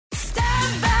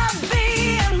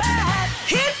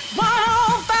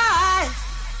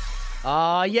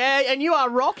Oh, yeah, and you are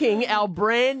rocking our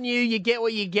brand new You Get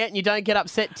What You Get and You Don't Get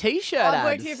Upset t-shirt. I've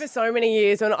worked here for so many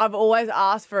years and I've always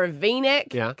asked for a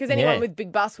V-neck. Yeah. Because anyone with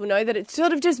big busts will know that it's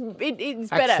sort of just, it's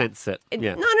better. Accents it.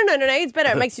 Yeah. No, it's better.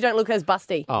 It makes you don't look as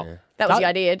busty. Oh. Yeah. That was the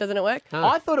idea. Doesn't it work?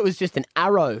 I thought it was just an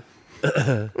arrow.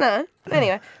 No.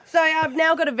 Anyway, so I've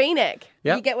now got a V-neck.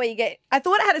 Yep. You get what you get. I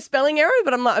thought it had a spelling error,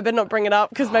 but I'm like, I better not bring it up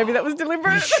because maybe that was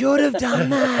deliberate. We should have done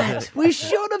that. We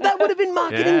should have. That would have been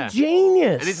marketing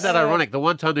genius. And isn't that ironic? The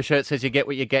one time the shirt says you get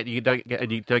what you get and you don't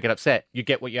get upset, you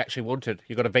get what you actually wanted.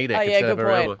 You got a V-neck. Oh, yeah, instead good of a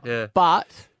round point. one. Yeah.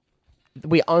 But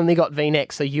we only got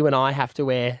V-necks, so you and I have to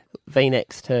wear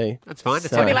V-necks too. That's fine. It's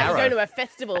So- like Maybe an like arrow. you go to a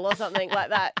festival or something like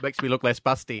that. Makes me look less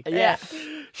busty. Yeah.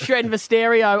 Shred and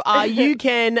Stereo, you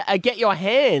can get your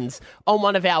hands on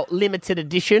one of our limited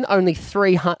edition, only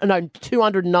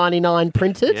 299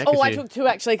 printed. Yeah. Oh, I you- took two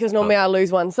actually because normally I lose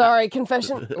one. Sorry,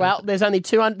 confession. Well, there's only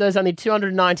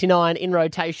 299 in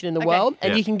rotation in the world,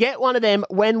 and Yeah. you can get one of them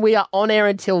when we are on air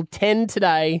until 10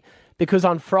 today, because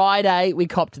on Friday we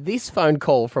copped this phone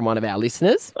call from one of our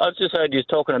listeners. I've just heard you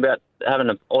talking about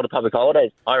having all the public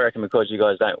holidays. I reckon because you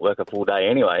guys don't work a full day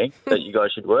anyway, that you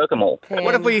guys should work them all.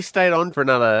 What if we stayed on for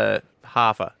another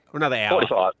or another hour?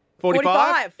 45.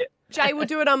 45? Jay, we'll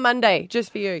do it on Monday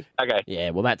just for you. Okay. Yeah,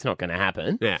 well, that's not going to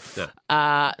happen. Yeah.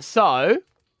 No. So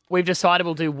we've decided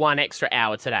we'll do 1 extra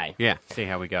hour today. Yeah. See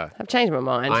how we go. I've changed my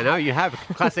mind. I know you have.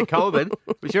 Classic Coleman.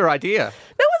 It was your idea.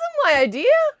 That wasn't my idea.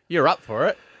 You're up for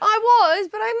it. I was,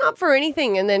 but I'm up for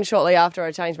anything. And then shortly after,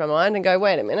 I changed my mind and go,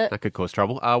 wait a minute. That could cause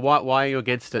trouble. Why are you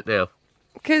against it now?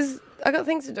 Because I got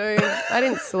things to do. I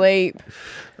didn't sleep.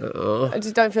 I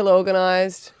just don't feel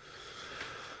organised.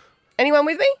 Anyone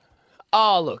with me?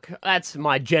 Oh, look, that's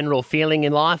my general feeling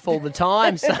in life all the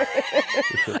time. So.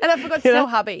 And I forgot to tell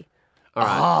hubby.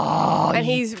 All right. And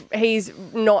he's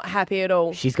not happy at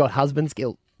all. She's got husband's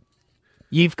guilt.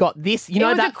 You've got this, you It know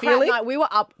was that a crap feeling? night. We were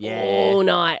up Yeah. all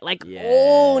night,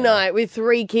 all night with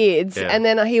 3 kids. Yeah. And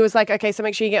then he was like, okay, so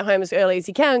make sure you get home as early as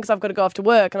you can because I've got to go off to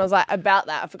work. And I was like, about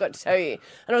that, I forgot to tell you.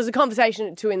 And it was a conversation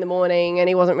at 2 in the morning and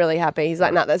he wasn't really happy. He's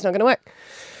like, no, that's not going to work.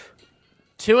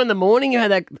 2 in the morning you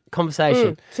had that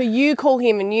conversation? So you call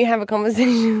him and you have a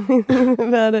conversation with him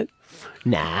about it.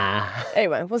 Nah.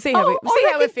 Anyway, we'll see how,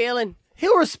 we're feeling.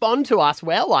 He'll respond to us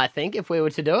well, I think, if we were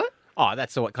to do it. Oh,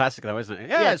 that's the classic though, isn't it?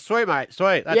 Yeah, Yeah. sweet, mate.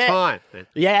 Sweet. That's Yeah. fine.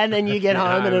 Yeah, and then you get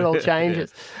home and it all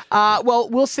changes. Well,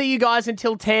 we'll see you guys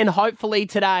until 10, hopefully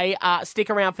today. Stick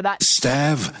around for that.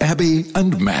 Stav, Abby,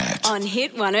 and Matt. On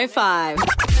Hit 105.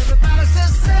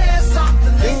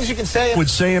 Things you can say would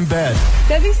say in bed.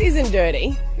 Now, this isn't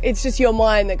dirty. It's just your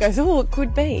mind that goes, oh, it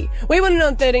could be. We want to know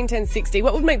on 13 10 60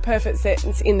 what would make perfect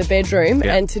sense in the bedroom.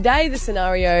 Yeah. And today the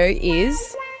scenario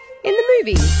is in the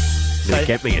movies. Then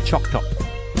get me a choc top.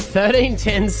 13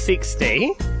 10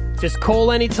 60. Just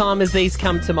call any time as these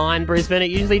come to mind, Brisbane. It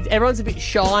usually everyone's a bit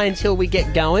shy until we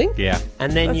get going. Yeah.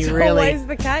 And then That's you really always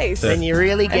the case. then you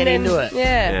really get And then, into it.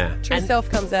 Yeah. True And-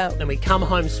 self comes out. And we come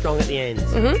home strong at the end.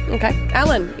 Okay.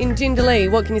 Alan, in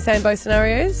Jindalee, what can you say in both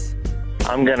scenarios?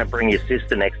 I'm going to bring your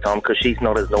sister next time because she's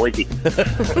not as noisy.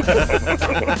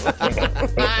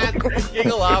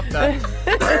 Giggle after.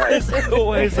 It's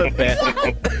always the best.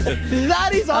 That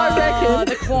is, I reckon.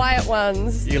 The quiet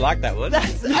ones. You like that one?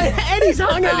 And he's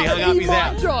hung up. And he hung up, He he's might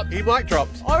out. drop. He might drop.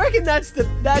 I reckon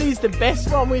that is the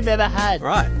best one we've ever had.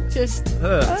 Right. Just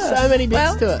so many bits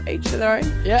Well, to it. each to their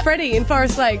own. Yeah. Freddie, in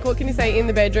Forest Lake, what can you say in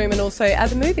the bedroom and also at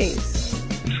the movies?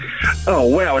 Oh,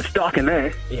 wow, it's dark in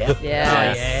there. Yeah.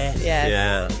 Yes. Yeah.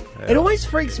 Yeah. It always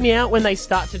freaks me out when they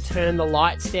start to turn the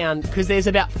lights down because there's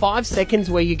about 5 seconds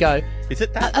where you go, Is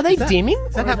it that? are they dimming?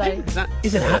 Is that Or are happening? they-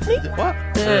 Is it happening? What?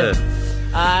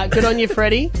 Good on you,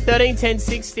 Freddie. 13 10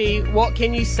 60. What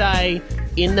can you say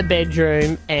in the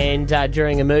bedroom and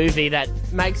during a movie that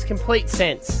makes complete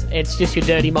sense? It's just your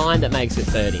dirty mind that makes it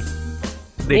 30.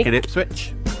 Nick and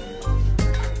Ipswich.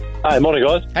 Hey, morning,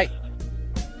 guys. Hey.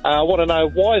 I want to know,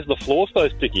 why is the floor so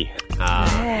sticky?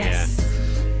 Yes.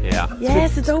 Yeah.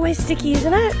 Yes, it's always sticky,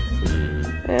 isn't it?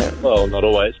 Well, not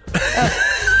always.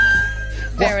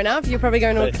 Fair enough. You're probably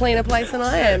going to a cleaner place than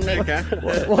I am, Nick. Okay.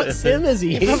 What cinemas are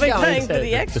you Probably going paying to? for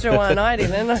the extra one. I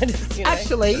didn't. I just,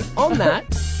 Actually, on that,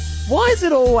 why is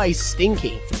it always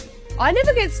stinky? I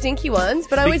never get stinky ones,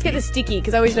 but I always get the sticky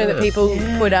because I always know that people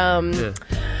put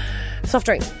soft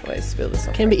drink. Always spill the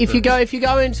soft Can drink. be if you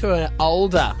go into an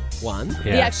older one.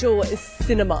 The actual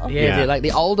cinema. Yeah, like the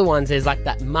older ones, there's like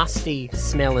that musty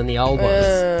smell in the old ones.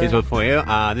 Here's one for you.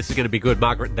 This is going to be good.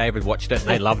 Margaret and David watched it and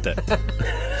they loved it.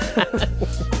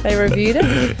 They reviewed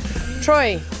it.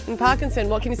 Troy, in Parkinson,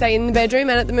 what can you say in the bedroom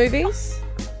and at the movies?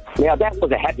 Now, that was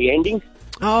a happy ending.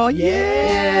 Oh,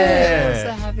 Yeah.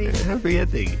 So happy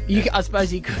ending. I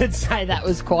suppose you could say that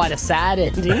was quite a sad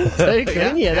ending too,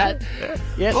 couldn't you?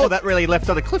 That really left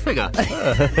on a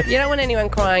cliffhanger. You don't want anyone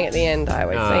crying at the end, I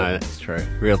always No, think. that's true.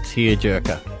 Real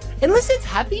tearjerker. Unless it's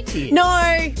happy tears. No.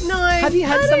 Have you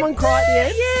had someone cry at the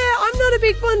end? Yeah, I'm not a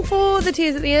big one for the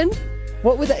tears at the end.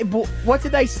 What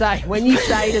did they say when you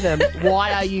say to them,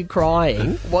 "Why are you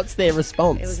crying?" What's their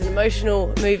response? It was an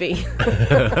emotional movie.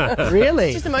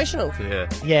 Really? Just emotional. Yeah.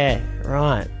 Yeah,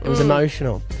 right. It was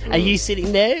emotional. Are you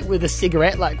sitting there with a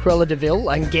cigarette like Cruella de Vil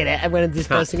and get out? When is this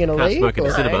person going to Can't leave? smoke in the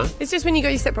or- cinema. It's just when you go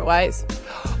your separate ways.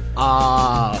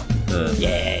 Yeah,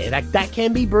 that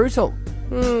can be brutal.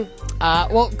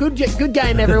 Well, good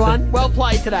game, everyone. Well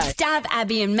played today. Stab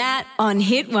Abby and Matt on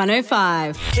Hit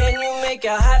 105. Can you make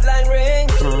a hotline ring?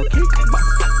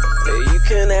 You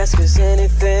can ask us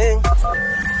anything.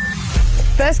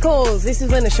 First calls. This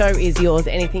is when the show is yours.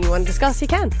 Anything you want to discuss, you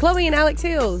can. Chloe and Alex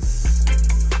Hills.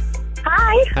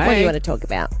 Hi. What do you want to talk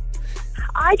about?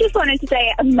 I just wanted to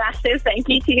say a massive thank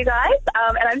you to you guys.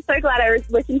 And I'm so glad I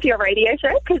listened to your radio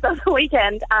show because on the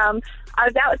weekend, I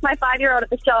was out with my 5-year-old at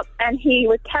the shop and he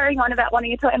was carrying on about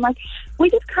wanting a toy. I'm like, we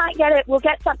just can't get it. We'll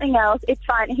get something else. It's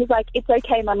fine. And he's like, it's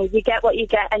okay, Mummy. You get what you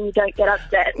get and you don't get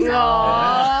upset.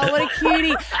 Oh, what a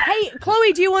cutie. Hey,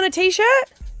 Chloe, do you want a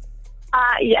T-shirt?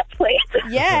 Yes, please.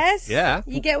 Yes. Yeah.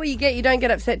 You get what you get. You don't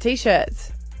get upset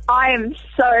T-shirts. I am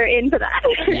so into that.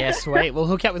 Yeah, sweet. We'll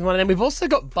hook up with one of them. We've also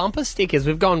got bumper stickers.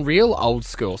 We've gone real old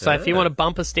school. So if you want a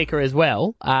bumper sticker as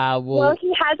well, Well,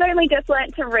 he has only just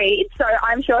learnt to read, so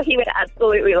I'm sure he would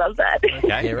absolutely love that. Okay,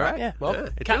 Yeah, right. Yeah. Well,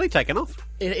 It's really taken off.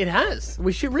 It has.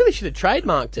 We should have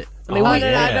trademarked it. I mean, Oh, we- No,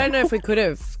 yeah. I don't know if we could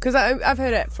have. Because I've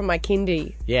heard it from my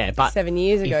kindy yeah, but 7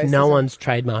 years ago. if so- no one's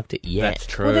trademarked it yet, That's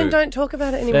true. Well, then don't talk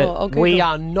about it anymore. I'll Google. we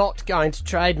are not going to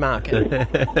trademark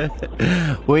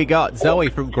it. We got Zoe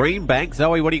from Greenbank.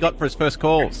 Zoe, what do you got for his first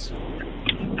calls?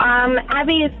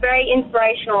 Abby is very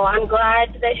inspirational. I'm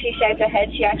glad that she shaved her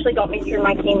head. She actually got me through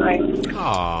my chemo.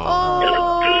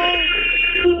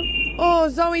 Oh,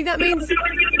 Zoe, that means...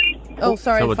 Oh,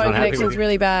 sorry, Someone's the phone not happy connection's with you.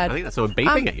 really I bad. think that's someone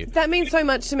beeping at you. That means so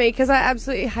much to me because I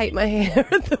absolutely hate my hair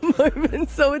at the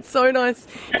moment. So it's so nice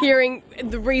hearing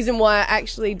the reason why I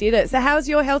actually did it. So how's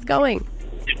your health going?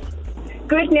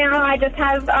 Good now. I just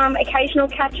have occasional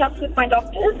catch-ups with my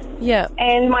doctors. Yeah.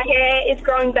 And my hair is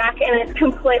growing back and it's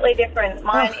completely different.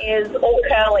 Mine is all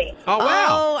curly. Oh, wow.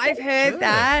 Oh, I've heard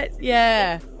that.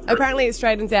 Yeah. Apparently it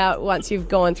straightens out once you've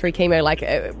gone through chemo, like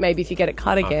maybe if you get it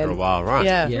cut again. After a while, right.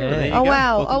 Yeah. Yeah. There you Oh, go.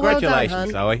 wow. Well, Oh, well done,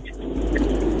 congratulations,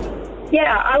 Zoe.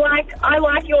 Yeah, I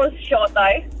like yours short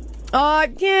though. Oh,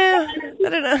 yeah. I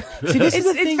don't know.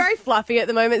 It's very fluffy at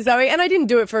the moment, Zoe, and I didn't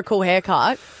do it for a cool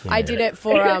haircut. I did it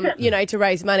for, to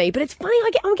raise money. But it's funny,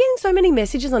 I'm getting so many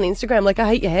messages on Instagram, like, I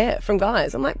hate your hair from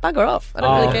guys. I'm like, bugger off. I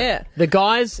don't really care. The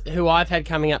guys who I've had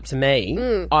coming up to me,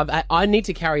 I need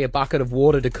to carry a bucket of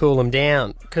water to cool them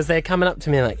down because they're coming up to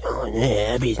me like, oh,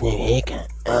 yeah, Abby's new haircut.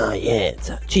 Oh, yeah,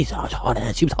 she's hot.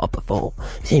 She was hot before.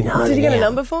 She's hot Did you get a now."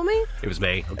 number for me? It was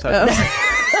me. I'm so sorry.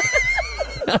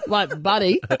 Like,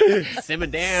 buddy, Simmer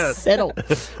down. settle.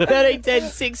 13 10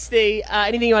 60.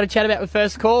 Anything you want to chat about with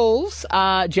first calls?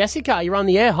 Jessica, you're on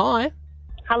the air. Hi.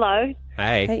 Hello.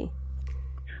 Hey. Hey.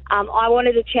 I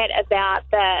wanted to chat about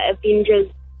the Avengers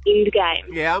Endgame.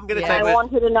 Yeah, I'm going to Yeah. take I that.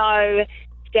 wanted to know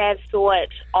Stav's thought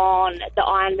on the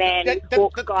Iron Man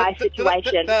Hawkeye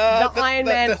situation. The Iron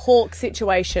Man Hawk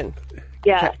situation.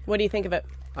 Yeah. What do you think of it?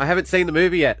 I haven't seen the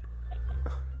movie yet.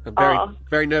 I'm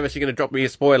very nervous you're going to drop me a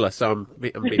spoiler, so I'm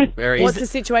being very... What's the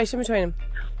situation between them?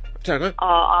 Don't know.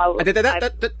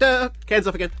 I Hands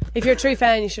off again. If you're a true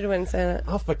fan, you should have went and seen it.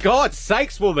 Oh, for God's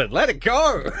sakes, woman, let it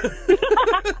go.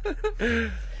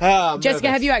 Oh, I'm Jessica,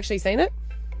 nervous. have you actually seen it?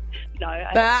 No. Hey,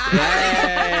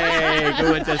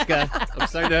 good one, Jessica. I'm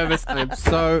so nervous. I'm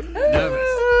so nervous.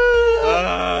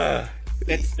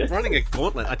 It's running a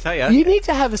gauntlet, I tell you. You need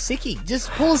to have a sickie.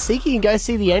 Just pull a sickie and go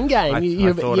see the end game.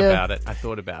 I thought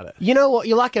about it. You know what?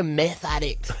 You're like a meth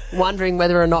addict, wondering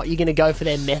whether or not you're going to go for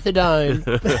their methadone.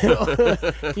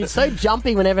 You're so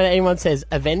jumpy whenever anyone says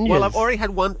Avengers. Well, I've already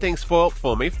had one thing spoilt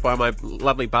for me by my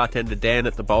lovely bartender Dan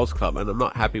at the Bowls Club, and I'm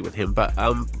not happy with him. But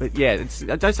yeah,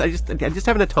 I'm just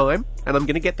having a time, and I'm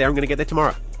going to get there. I'm going to get there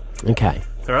tomorrow. Okay.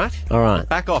 All right. All right.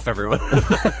 Back off, everyone.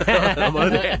 I'm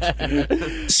on edge.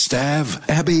 Stav,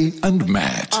 Abby, and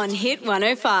Matt. On Hit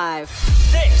 105.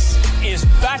 This is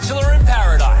Bachelor in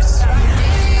Paradise.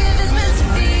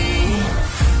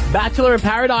 Bachelor in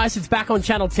Paradise, it's back on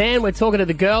Channel 10. We're talking to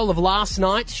the girl of last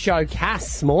night's show,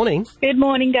 Cass. Morning. Good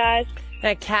morning, guys.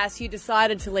 Now, Cass, you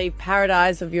decided to leave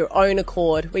Paradise of your own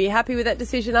accord. Were you happy with that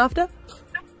decision after?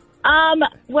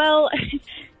 Well,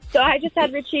 So I just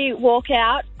had Richie walk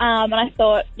out, and I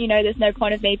thought, there's no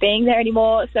point of me being there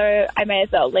anymore, so I may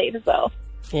as well leave as well.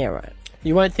 Yeah, right.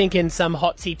 You weren't thinking some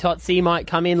hotsy-totsy might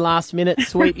come in last minute,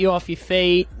 sweep you off your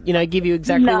feet, give you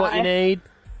exactly what you need?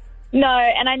 No,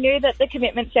 and I knew that the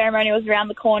commitment ceremony was around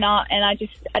the corner, and I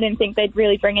didn't think they'd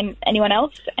really bring in anyone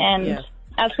else, and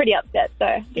I was pretty upset,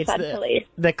 so decided to leave.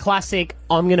 The classic,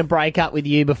 I'm going to break up with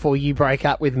you before you break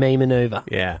up with me manoeuvre.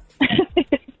 Yeah.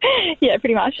 Yeah,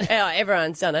 pretty much.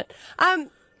 Everyone's done it.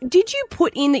 Did you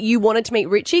put in that you wanted to meet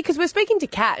Richie? Because we're speaking to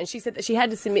Kat, and she said that she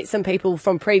had to submit some people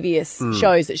from previous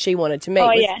shows that she wanted to meet.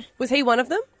 Oh, yeah. Was he one of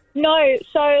them? No,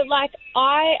 so,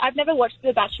 I've never watched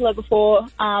The Bachelor before,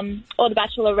 or The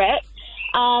Bachelorette,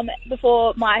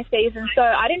 before my season, so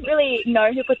I didn't really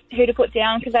know who to put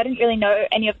down because I didn't really know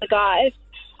any of the guys.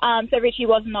 So Richie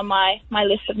wasn't on my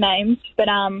list of names, but,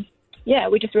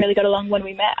 we just really got along when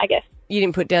we met, I guess. You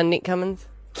didn't put down Nick Cummins?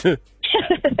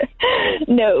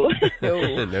 No.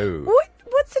 No.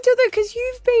 What's the deal though? Because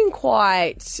you've been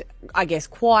quite,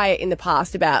 quiet in the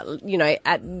past about,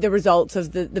 at the results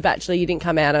of the Bachelor. You didn't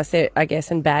come out, I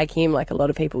guess, and bag him like a lot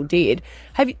of people did.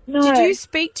 Did you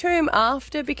speak to him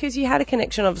after? Because you had a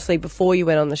connection, obviously, before you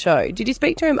went on the show. Did you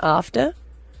speak to him after?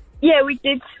 Yeah, we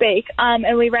did speak,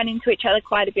 and we ran into each other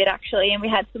quite a bit, actually, and we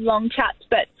had some long chats.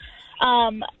 But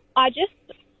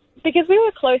because we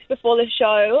were close before the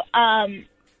show,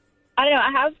 I don't know,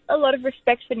 I have a lot of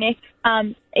respect for Nick,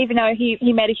 even though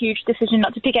he made a huge decision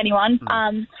not to pick anyone.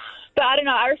 But I don't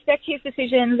know, I respect his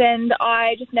decisions, and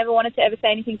I just never wanted to ever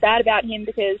say anything bad about him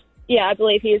because, I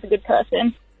believe he is a good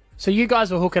person. So you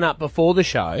guys were hooking up before the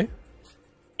show?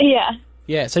 Yeah.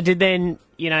 Yeah, so did then,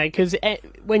 because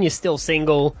when you're still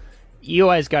single, you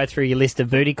always go through your list of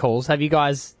booty calls. Have you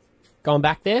guys gone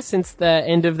back there since the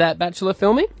end of that Bachelor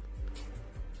filming?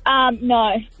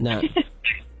 No. No.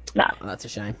 No. Oh, that's a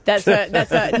shame. That's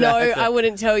no, I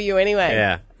wouldn't tell you anyway.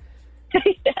 Yeah.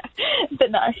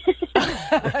 But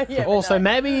no. Also,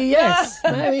 maybe yes.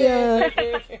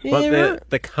 Maybe, Well,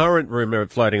 the current rumour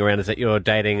floating around is that you're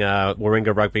dating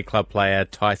Warringah Rugby Club player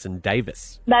Tyson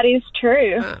Davis. That is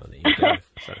true. Oh, there you go.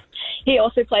 So. He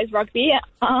also plays rugby.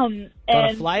 Got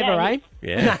a flavour, eh?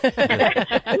 Yeah.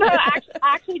 No, I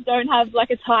actually don't have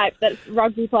a type that's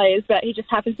rugby players, but he just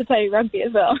happens to play rugby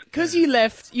as well. Because you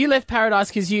left Paradise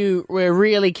because you were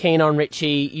really keen on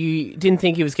Richie. You didn't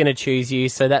think he was going to choose you,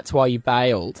 so that's why you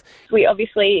bailed. We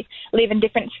obviously live in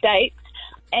different states,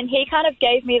 and he kind of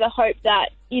gave me the hope that,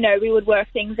 we would work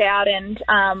things out, and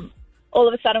all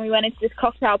of a sudden we went into this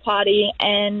cocktail party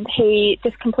and he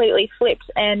just completely flipped,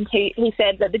 and he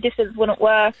said that the distance wouldn't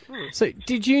work. So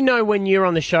did you know when you were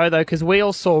on the show, though, because we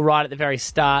all saw right at the very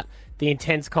start the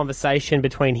intense conversation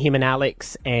between him and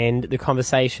Alex and the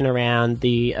conversation around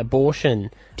the abortion.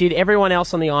 Did everyone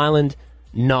else on the island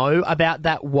know about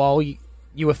that while you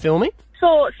were filming?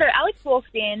 So Alex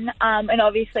walked in, and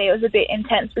obviously it was a bit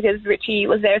intense because Richie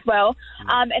was there as well.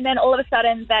 And then all of a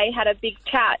sudden they had a big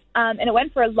chat, and it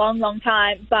went for a long, long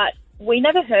time, but we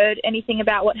never heard anything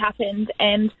about what happened,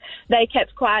 and they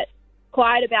kept quiet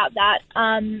about that.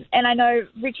 And I know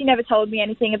Richie never told me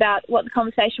anything about what the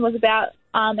conversation was about,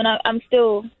 and I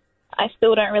still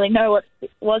don't really know what it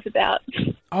was about.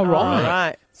 Oh, right.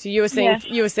 Right. So you were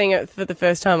seeing it for the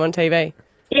first time on TV?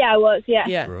 Yeah, I was, yeah.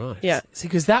 Yeah. Right. Yeah.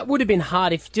 Because that would have been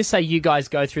hard if, just say you guys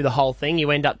go through the whole thing,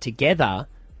 you end up together,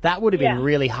 that would have been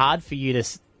really hard for you to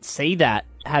see that,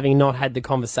 having not had the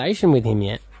conversation with him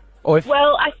yet. Or if...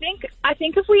 Well, I think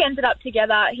if we ended up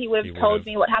together, he would have told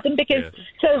me what happened, because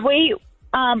so we,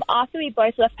 after we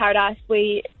both left Paradise,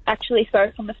 we actually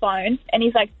spoke on the phone, and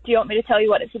he's like, "Do you want me to tell you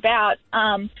what it's about?"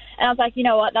 And I was like, "You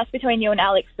know what? That's between you and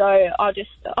Alex, so I'll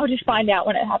just find out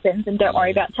when it happens, and don't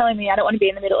worry about telling me. I don't want to be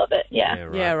in the middle of it." Yeah.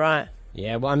 Yeah, right.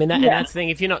 Yeah, well, I mean, and that's the thing.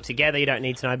 If you're not together, you don't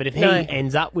need to know. But if he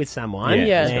ends up with someone...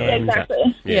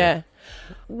 Exactly. Yeah.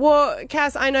 Well,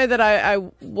 Cass, I know that I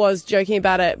was joking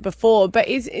about it before, but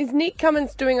is Nick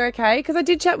Cummins doing okay? Because I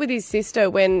did chat with his sister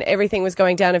when everything was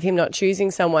going down of him not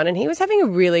choosing someone, and he was having a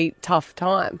really tough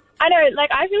time. I know,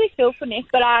 I really feel for Nick,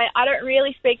 but I don't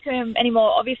really speak to him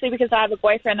anymore, obviously, because I have a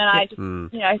boyfriend, and I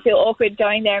just, feel awkward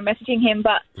going there and messaging him.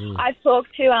 But I've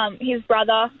talked to his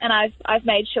brother, and I've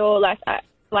made sure,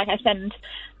 I send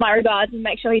my regards and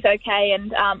make sure he's okay.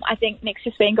 And I think Nick's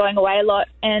just been going away a lot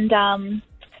and,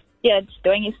 just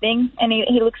doing his thing, and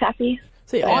he looks happy.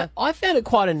 See, I found it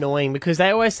quite annoying because they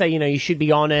always say, you should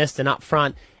be honest and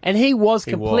upfront. And he was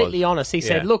completely honest. He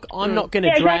said, look, I'm not going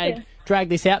to drag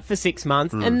this out for 6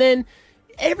 months. And then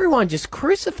everyone just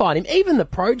crucified him. Even the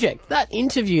project, that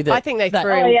interview that... I think they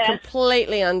threw him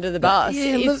completely under the bus.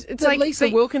 Yeah, it's like Lisa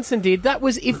Wilkinson did. That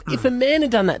was, if a man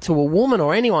had done that to a woman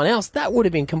or anyone else, that would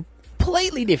have been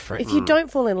completely different. If you don't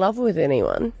fall in love with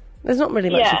anyone, there's not really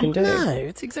much you can do. No,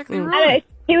 it's exactly I don't right.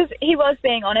 know, he was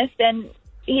being honest, and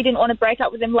he didn't want to break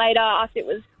up with him later after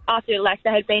like they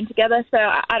had been together. So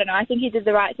I don't know. I think he did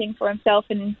the right thing for himself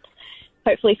and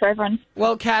hopefully for everyone.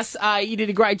 Well, Cass, you did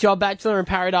a great job. Bachelor in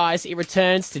Paradise. It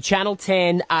returns to Channel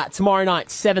 10 tomorrow night,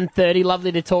 7:30.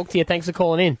 Lovely to talk to you. Thanks for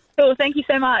calling in. Cool. Thank you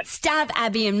so much. Stab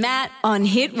Abby and Matt on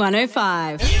Hit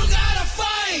 105. You gotta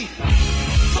fight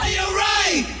for your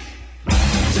right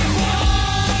to party.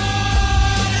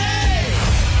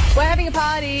 We're having a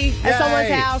party at someone's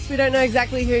house. We don't know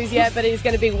exactly whose yet, but it's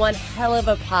going to be one hell of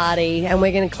a party, and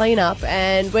we're going to clean up,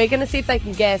 and we're going to see if they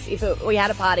can guess if we had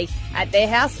a party at their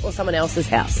house or someone else's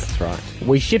house. That's right.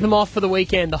 We ship them off for the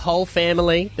weekend, the whole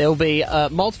family. There'll be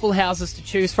multiple houses to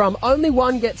choose from. Only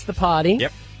one gets the party.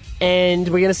 Yep. And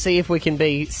we're going to see if we can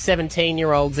be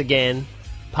 17-year-olds again.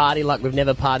 Party like we've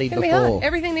never partied Can be before. hard.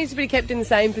 Everything needs to be kept in the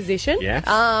same position. Yes.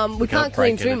 We can't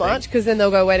clean break too anything. much because then they'll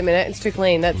go, wait a minute, it's too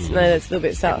clean. That's a little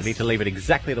bit sus. We need to leave it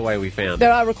exactly the way we found There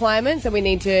it. are requirements that we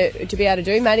need to be able to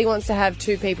do. Maddie wants to have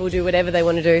 2 people do whatever they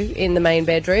want to do in the main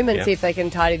bedroom and Yep. see if they can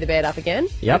tidy the bed up again.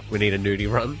 Yep. We need a nudie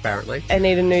run, apparently. And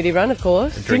need a nudie run, of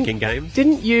course. Drinking games.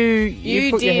 Didn't you You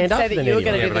put your did hand up say for that the you were nudie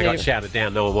gonna run? Yeah, do but I the got nudie. shouted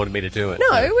down. No one wanted me to do it.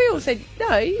 No, we all said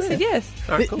no. You said yes.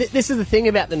 All right, cool. This is the thing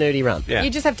about the nudie run. Yeah. You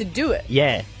just have to do it.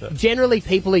 Yeah. Generally,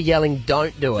 people are yelling,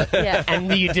 don't do it. Yeah.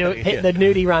 And you do it. Yeah. The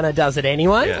nudie runner does it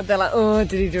anyway. Yeah. They're like, oh,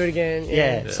 did he do it again?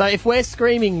 Yeah. So if we're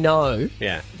screaming no,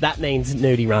 Yeah. that means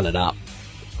nudie run it up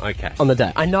Okay. on the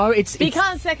day. I know it's... But you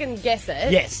can't second guess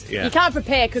it. Yes. Yeah. You can't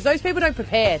prepare because those people don't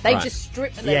prepare. They Right. just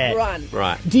strip and Yeah. they run.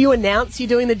 Right. Do you announce you're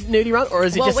doing the nudie run, or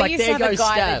is it Well, just we like, used there to have a goes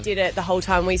guy that Stab? did it the whole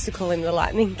time. We used to call him the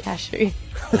lightning cashew.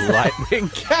 Lightning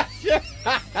cashew.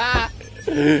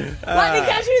 Lightning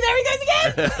cashew, there he goes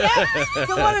again! Yeah.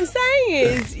 So what I'm saying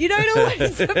is, you don't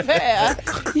always prepare.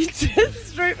 You just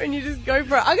strip and you just go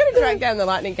for it. I'm going to track down the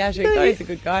lightning cashew. God, he's a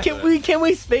good guy. Can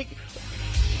we speak...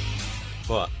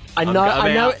 What? I know,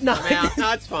 I'm no. out. I'm out.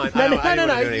 No, it's fine. No. I didn't wanna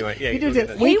do it anyway. Yeah, You you do do it.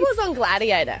 it. He was on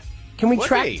Gladiator. Can we Was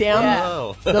track he? down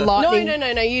Wow. the lightning?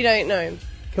 No, you don't know him.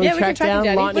 Can we Yeah, we track can track him down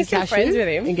down. lightning We're still cashew friends with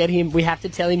him. and get him? We have to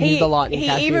tell him he's the lightning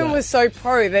cashew. He even though. was so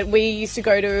pro that we used to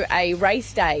go to a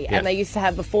race day, Yeah. and they used to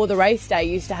have before the race day,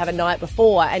 used to have a night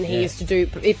before, and he used to do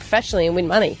it professionally and win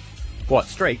money. What,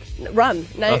 streak? Run,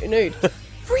 nude.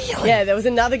 Really? Yeah, there was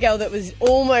another girl that was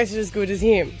almost as good as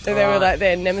him, so they were Right. like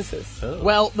their nemesis.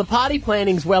 Well, the party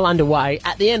planning's well underway.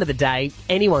 At the end of the day,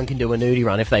 anyone can do a nudie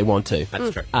run if they want to.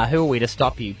 That's true. Who are we to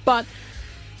stop you? But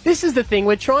this is the thing.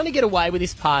 We're trying to get away with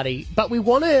this party, but we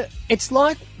want to... It's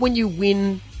like when you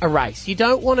win a race. You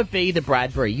don't want to be the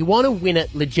Bradbury. You want to win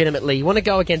it legitimately. You want to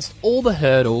go against all the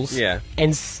hurdles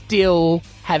and still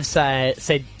have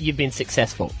said you've been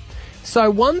successful. So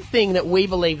one thing that we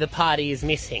believe the party is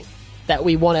missing, that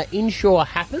we want to ensure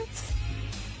happens,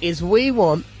 is we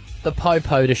want the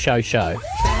Popo to show.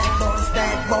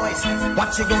 Bad boys,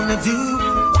 what you gonna do?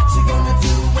 What you gonna do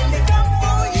when they come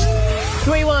for you?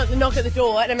 So we want the knock at the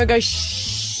door, and everyone goes,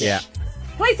 shh. Yeah.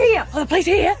 Police here! Oh, the police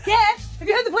here? Yeah. Have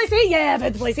you heard the police here? Yeah, I've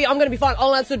heard the police here. I'm going to be fine.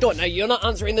 I'll answer the door. No, you're not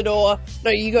answering the door.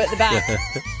 No, you go at the back.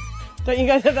 Don't you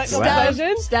guys have that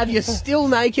conversation? Stab, you're still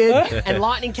naked, and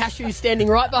Lightning Cashew's standing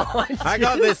right behind you. I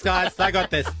got this, guys. I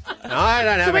got this. I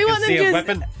don't have a concealed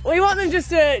weapon. We want them just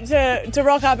to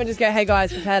rock up and just go, hey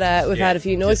guys, we've had a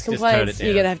few noise just turn complaints. it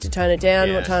You're down. gonna have to turn it down.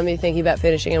 Yeah. What time are you thinking about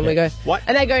finishing? And we go, What?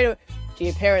 And they go, do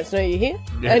your parents know you're here?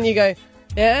 Yeah. And you go,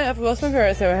 yeah, of course my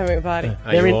parents know we're having a party.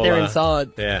 Are They're you all, they're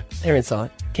inside. Yeah. They're inside.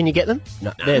 Can you get them?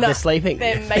 No, they're sleeping.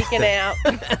 They're making out.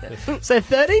 So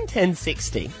 13 10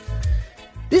 60.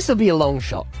 This will be a long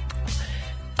shot.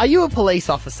 Are you a police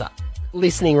officer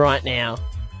listening right now?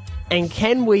 And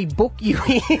can we book you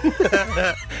in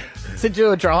to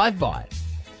do a drive-by?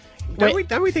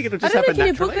 Don't we think it'll I just don't know, happen can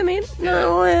you naturally? book them in?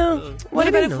 No, well, what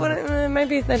Maybe about if not.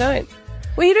 maybe if they don't?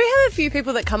 Well, you do have a few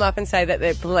people that come up and say that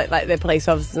they're they're police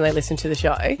officers and they listen to the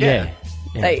show. Yeah.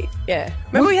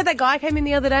 Remember we had that guy came in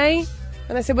the other day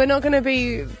and I said, we're not going to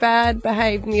be bad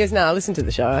behaved. And he goes, no, listen to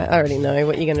the show. I already know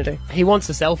what you're going to do. He wants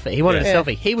a selfie. He wanted Yeah. a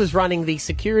selfie. He was running the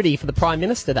security for the Prime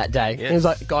Minister that day. Yeah. He was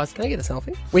like, guys, can I get a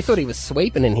selfie? We thought he was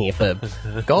sweeping in here for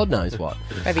God knows what.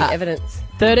 Maybe evidence.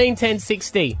 13 10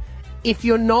 60. If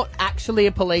you're not actually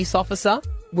a police officer,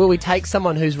 will we take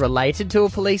someone who's related to a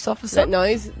police officer? That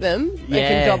knows them. They Yeah.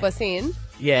 can job us in.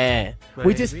 Yeah.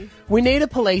 Maybe. We need a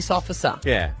police officer.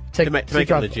 Yeah. To make it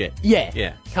drive- legit. Yeah.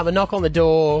 Yeah. Come and knock on the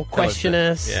door, question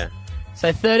us. Yeah.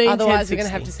 So 13 Otherwise, 10 we're going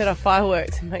to have to 60. set off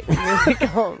fireworks and make them really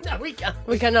calm. No, we can't.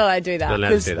 We cannot allowed to do that. Not allowed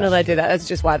to 'cause do that. not allowed to do that. That's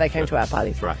just why they came to our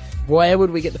parties. Right. Where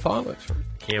would we get the fireworks from?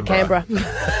 Canberra.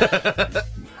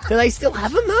 Do they still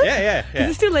have them, though? Yeah. Is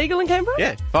it still legal in Canberra?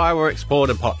 Yeah, fireworks, board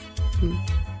and pot.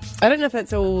 I don't know if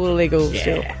that's all illegal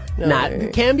still. No,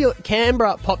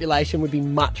 Canberra population would be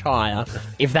much higher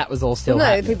if that was all still No,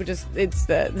 happening. people just, it's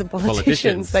the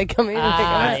politicians. They come in and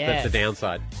think, That's the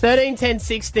downside. 13 10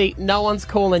 60, no one's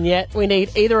calling yet. We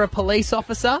need either a police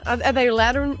officer. Are they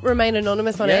allowed to remain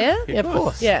anonymous on air? Yeah, of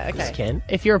course. Yeah, Of course okay. can.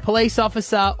 If you're a police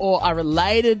officer or are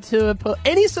related to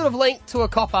any sort of link to a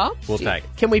copper, We'll take.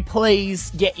 can we please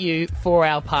get you for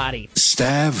our party?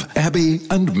 Stav, Abby,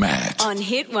 and Matt. On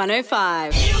Hit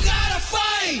 105. You gotta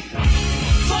fight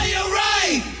for your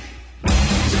right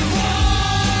to party.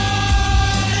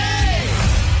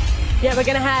 Yeah, we're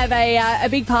going to have a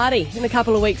big party in a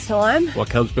couple of weeks' time. What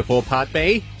comes before part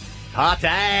B?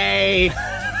 Party!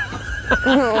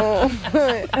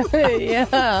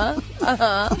 Yeah.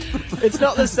 It's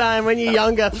not the same when you're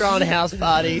younger throwing a house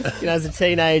party. You know, as a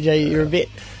teenager, you're a bit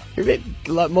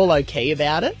more low key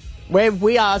about it.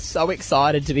 We are so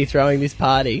excited to be throwing this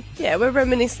party. Yeah, we're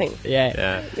reminiscing.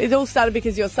 Yeah. It all started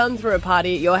because your son threw a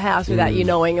party at your house without you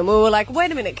knowing, and we were like,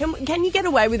 wait a minute, can you get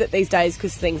away with it these days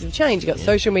because things have changed? You got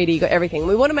social media, you got everything.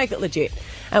 We want to make it legit.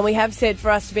 And we have said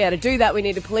for us to be able to do that, we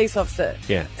need a police officer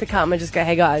to come and just go,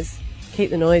 hey guys, keep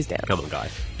the noise down. Come on,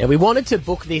 guys. Yeah, we wanted to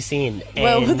book this in.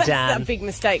 Well, and, that's a big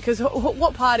mistake because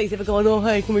what party's ever gone, oh,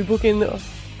 hey, can we book in the police?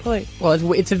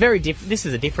 Well, it's a very different. This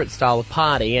is a different style of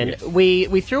party, and we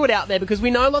threw it out there because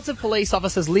we know lots of police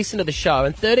officers listen to the show,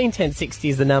 and 13 10 60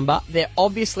 is the number. They're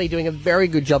obviously doing a very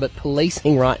good job at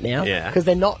policing right now, because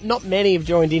they're not many have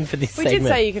joined in for this We segment. did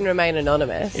say you can remain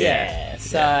anonymous. Yeah,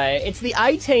 so it's the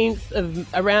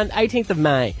around 18th of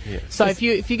May. Yeah. So if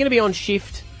you're going to be on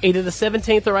shift, either the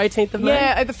 17th or 18th of May.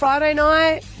 Yeah, either Friday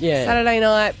night, Saturday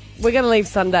night. We're going to leave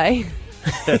Sunday.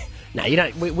 No, you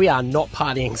don't. We are not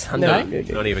partying Sunday. No.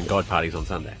 Not even God parties on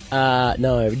Sunday.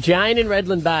 No. Jane in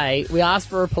Redland Bay, we asked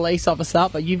for a police officer,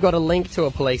 but you've got a link to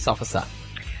a police officer.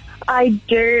 I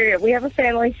do. We have a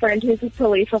family friend who's a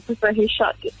police officer who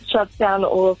shuts down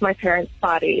all of my parents'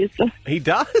 parties. He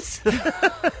does?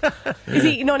 Is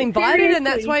he not invited and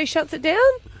that's why he shuts it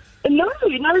down? No,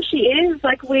 she is.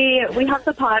 Like, we have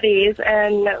the parties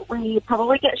and we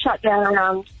probably get shut down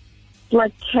around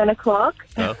like 10 o'clock,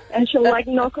 and she'll like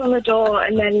knock on the door,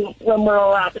 and then when we're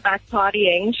all out the back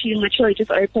partying, she literally just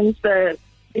opens the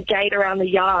gate around the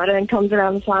yard and comes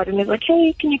around the side and is like,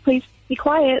 hey, can you please be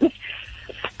quiet?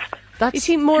 Is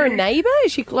she more a neighbour?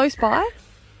 Is she close by?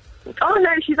 Oh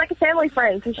no, she's like a family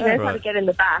friend, so she knows how to get in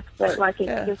the back, but like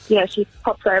she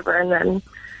pops over, and then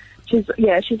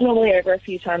she's normally over a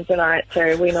few times a night,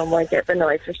 so we normally get the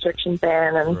noise restriction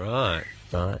ban. And Right.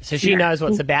 So she knows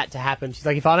what's about to happen. She's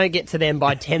like, if I don't get to them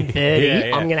by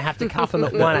 10:30, I'm going to have to cuff them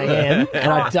at 1 a.m.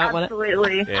 and I don't want to.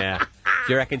 Absolutely. Yeah.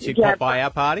 Do you reckon she'd pop by our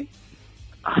party?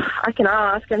 I can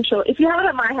ask, I'm sure. If you have it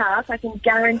at my house, I can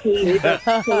guarantee you that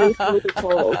police will be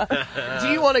called. Do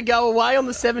you want to go away on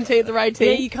the 17th or 18th?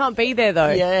 Yeah, you can't be there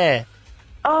though. Yeah.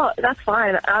 Oh, that's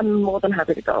fine. I'm more than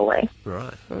happy to go away.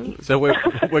 Right. So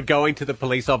we're going to the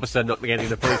police officer, not getting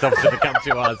the police officer to come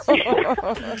to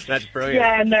us. That's brilliant.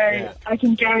 Yeah, no, I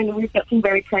can guarantee we've got some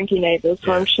very cranky neighbours,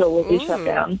 so I'm sure we'll be shut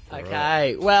down.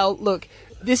 Okay. Well, look,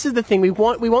 this is the thing. We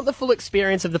want the full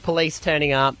experience of the police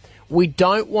turning up. We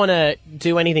don't want to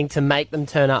do anything to make them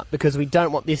turn up because we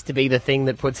don't want this to be the thing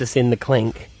that puts us in the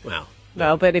clink. Wow.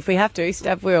 Well, but if we have to,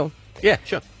 Stav will. Yeah,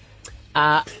 sure.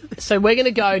 So we're going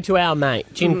to go to our mate,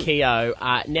 Jim Keogh,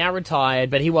 now retired,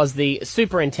 but he was the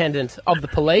superintendent of the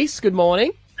police. Good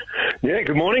morning. Yeah,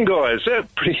 good morning, guys.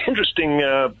 Pretty interesting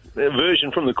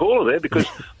version from the caller there, because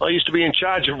I used to be in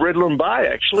charge of Redland Bay,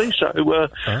 actually. So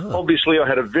obviously I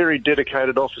had a very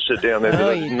dedicated officer down there that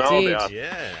I didn't know about.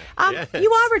 Yeah. You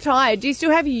are retired. Do you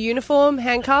still have your uniform,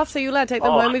 handcuffs? Are you allowed to take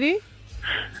them home with you?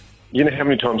 You know how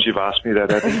many times you've asked me that,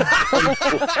 Abby?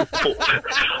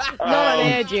 Not on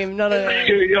air, Jim. Not on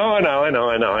air. I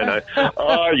know.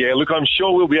 Oh, yeah, look, I'm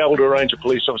sure we'll be able to arrange a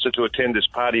police officer to attend this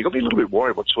party. You've got to be a little bit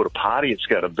worried what sort of party it's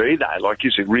going to be, though. Like,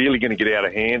 is it really going to get out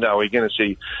of hand? Are we going to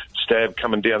see Stav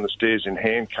coming down the stairs in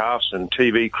handcuffs and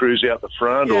TV crews out the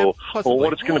front, or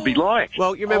what it's going to be like?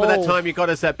 Well, you remember that time you got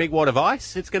us that big wad of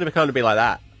ice? It's going to kind of be like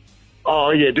that.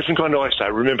 Oh, yeah, different kind of ice, though.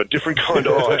 Remember, different kind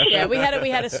of ice. Yeah, we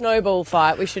had a snowball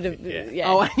fight. We should have...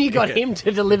 Yeah. Oh, and you got him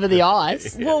to deliver the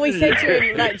ice. Well, we said to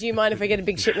him, like, do you mind if we get a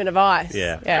big shipment of ice?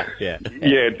 Yeah,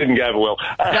 it didn't go over well.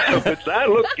 But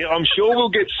look, I'm sure we'll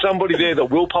get somebody there that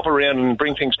will pop around and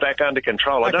bring things back under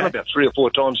control. I've done it about 3 or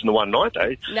 4 times in the one night,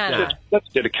 though. No. That's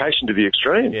dedication to the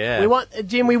extreme. Yeah.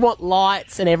 We want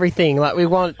lights and everything. Like, we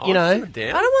want, I don't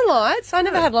want lights. I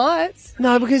never had lights.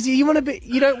 No, because you want to be.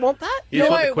 You don't want that. You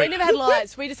just want the No, we quick- never had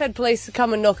lights. We just had police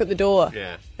come and knock at the door.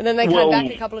 Yeah. And then they came Well- back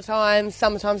a couple of times.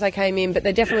 Sometimes they came in, but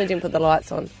they definitely didn't put the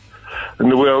lights on.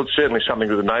 And well, it's certainly something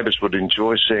that the neighbours would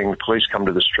enjoy seeing the police come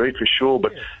to the street for sure.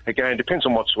 But again, it depends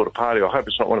on what sort of party. I hope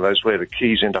it's not one of those where the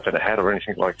keys end up in a hat or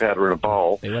anything like that or in a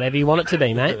bowl. Be whatever you want it to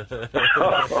be, mate.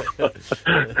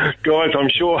 Guys, I'm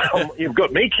sure you've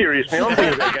got me curious now. I'm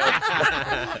thinking about going.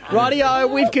 Rightio,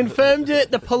 we've confirmed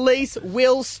it. The police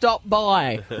will stop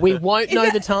by. We won't know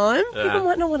the time. People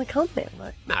might not want to come there.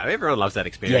 Like, No, everyone loves that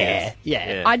experience.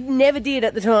 Yeah. I never did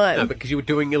at the time. No, because you were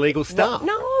doing illegal stuff.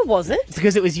 No, I wasn't. It's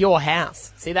because it was your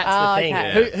house. See, that's Oh, the thing.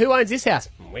 okay. Who owns this house?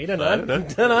 We don't know.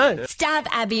 Don't know. Stab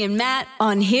Abby and Matt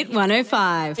on Hit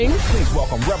 105. Please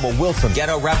welcome Rebel Wilson.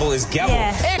 Ghetto Rebel is Ghetto.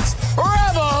 Yeah. It's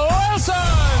Rebel Wilson!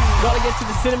 Got to get to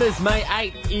the cinemas. May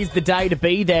 8th is the day to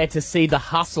be there to see The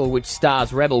Hustle, which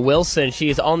stars Rebel Wilson. She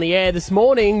is on the air this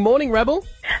morning. Morning, Rebel.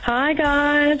 Hi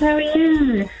guys, how are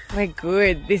you? We're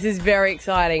good. This is very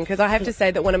exciting because I have to say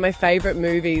that one of my favourite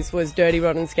movies was Dirty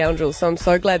Rotten Scoundrels, so I'm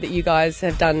so glad that you guys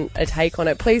have done a take on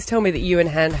it. Please tell me that you and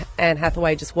Anne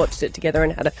Hathaway just watched it together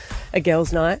and had a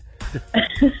girls' night.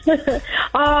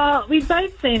 We've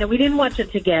both seen it. We didn't watch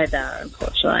it together,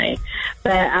 unfortunately.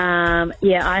 But,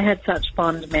 I had such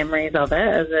fond memories of it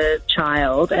as a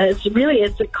child.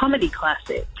 It's a comedy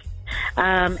classic.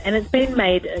 And it's been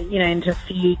made, into a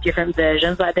few different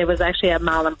versions. Like there was actually a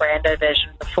Marlon Brando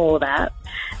version before that.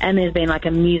 And there's been like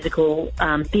a musical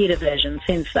theatre version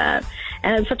since that.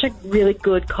 And it's such a really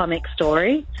good comic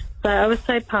story. So I was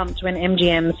so pumped when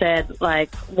MGM said,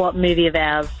 like, what movie of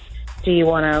ours do you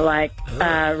want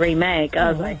to, remake? I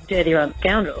was like, Dirty Rotten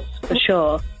Scoundrels, for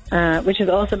sure. Which is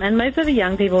awesome. And most of the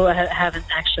young people haven't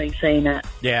actually seen it.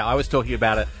 Yeah, I was talking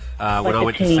about it when I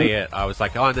went to see it. I was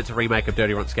like, it's a remake of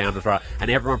Dirty Rotten Scoundrels, right?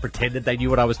 And everyone pretended they knew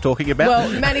what I was talking about.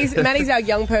 Well, Matty's our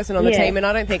young person on the team, and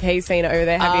I don't think he's seen it over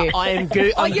there, have you? I am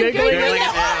I'm you're Googling Googling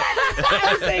it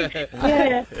now.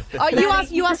 Yeah. Oh,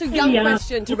 you asked a young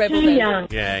question to Rebel. Too then. young.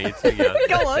 Yeah, you're too young.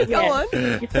 Go on.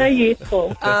 You're so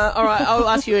useful. All right, I'll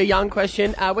ask you a young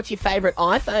question. What's your favourite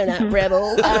iPhone app,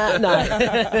 Rebel? No.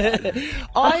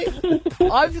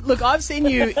 I've seen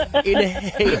you in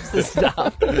heaps of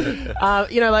stuff.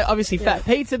 Obviously Fat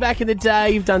Pizza back in the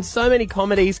day. You've done so many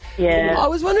comedies. Yeah. I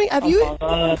was wondering, have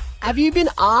you been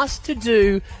asked to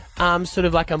do sort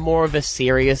of like a more of a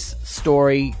serious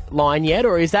storyline yet,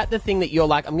 or is that the thing that you're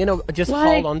like, I'm going to just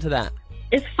hold on to that?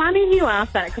 It's funny you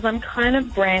ask that because I'm kind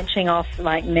of branching off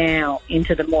now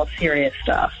into the more serious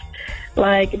stuff.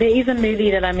 Like there is a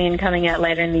movie that I'm in coming out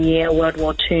later in the year, a World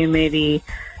War II movie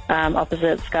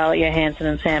opposite Scarlett Johansson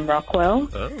and Sam Rockwell.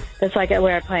 Oh. It's like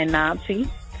where I play a Nazi.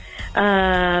 So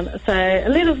a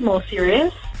little more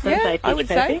serious. Yeah, I would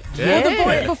say. Yeah. Well, the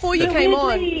boy before you came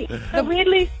on.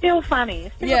 Weirdly still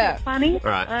funny. Still a bit funny.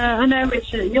 Right. I know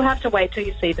which you'll have to wait till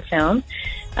you see the film.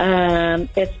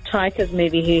 It's Taika's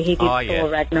movie. He did Thor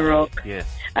Ragnarok. Yes.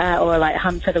 Or like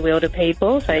Hunt for the Wilder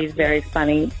People, so he's a very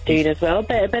funny dude as well.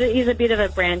 But it is a bit of a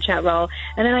branch out role.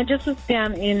 And then I just was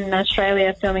down in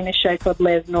Australia filming a show called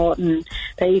Les Norton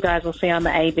that you guys will see on the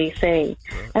ABC.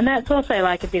 And that's also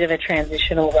like a bit of a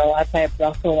transitional role. I play a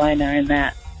brothel owner in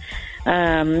that.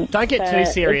 Don't get too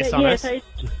serious on us. A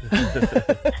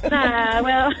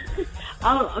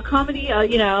comedy, I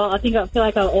feel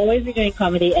like I'll always be doing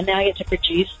comedy, and now I get to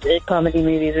produce comedy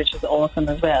movies, which is awesome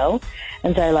as well.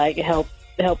 And so,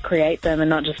 help create them and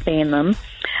not just be in them.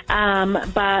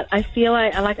 But I feel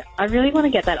I really want to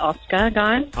get that Oscar,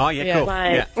 guys. Oh, yeah, cool.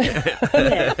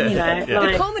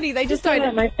 The comedy, they just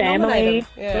don't. My family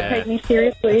will take me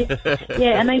seriously.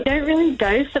 And they don't really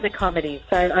go for the comedy.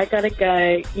 So I got to go,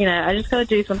 I just got to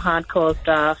do some hardcore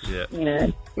stuff,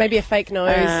 Maybe a fake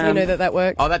nose, that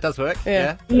works. Oh, that does work.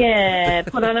 Yeah. Yeah,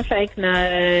 put on a fake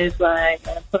nose,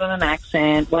 put on an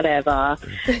accent, whatever,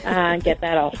 get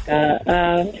that Oscar.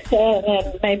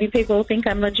 And maybe people will think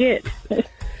I'm legit.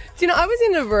 Do you know, I was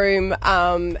in a room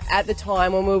at the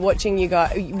time when we were watching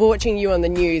you on the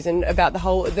news and about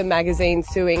the magazine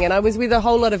suing, and I was with a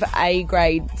whole lot of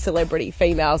A-grade celebrity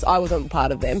females. I wasn't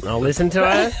part of them. I'll listen to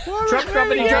her. Drop.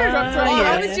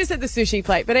 I was just at the sushi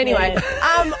plate. But anyway,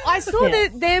 I saw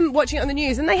them watching it on the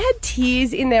news, and they had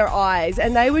tears in their eyes,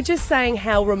 and they were just saying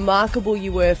how remarkable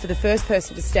you were for the first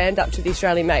person to stand up to the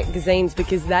Australian magazines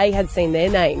because they had seen their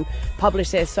name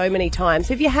published there so many times.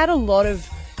 Have you had a lot of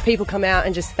people come out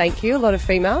and just thank you, a lot of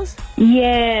females?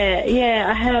 Yeah,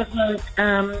 I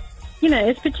have.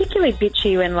 it's particularly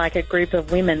bitchy when like a group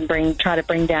of women try to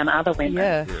bring down other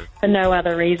women for no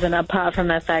other reason apart from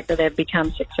the fact that they've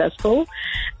become successful.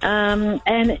 And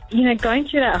going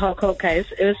through that whole court case,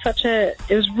 it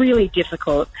was really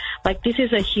difficult. Like, this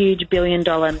is a huge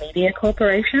billion-dollar media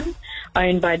corporation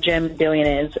owned by German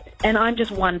billionaires, and I'm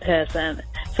just one person.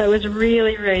 So it was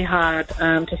really, really hard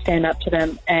to stand up to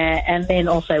them and then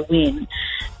also win.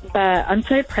 But I'm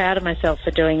so proud of myself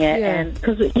for doing it, and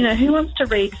because who wants to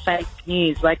read fake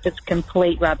news like that's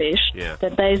complete rubbish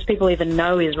that those people even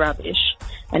know is rubbish,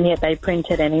 and yet they print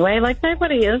it anyway? Like,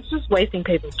 nobody is just wasting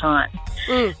people's time.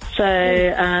 So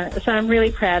I'm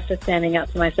really proud for standing up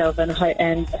for myself and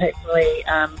hopefully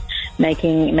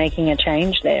making a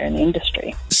change there in the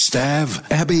industry. Stav,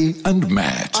 Abby and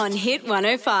Matt. On Hit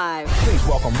 105. Please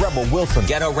welcome Rebel Wilson.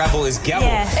 Ghetto Rebel is Ghetto.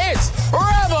 It's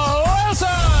Rebel Wilson!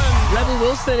 Rebel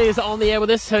Wilson is on the air with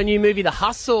us. Her new movie, The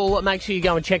Hustle. Make sure you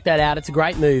go and check that out. It's a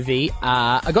great movie.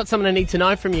 I got something I need to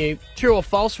know from you. True or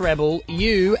false, Rebel,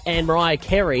 you and Mariah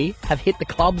Carey have hit the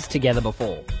clubs together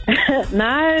before.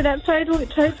 No, that's totally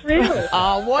real.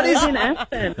 What is in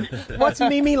Aspen? What's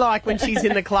Mimi like when she's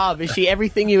in the club? Is she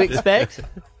everything you expect?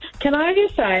 Can I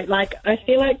just say, like, I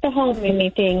feel like the whole Mimi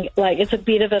thing, like, it's a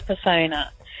bit of a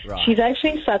persona. Right. She's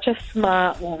actually such a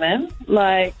smart woman.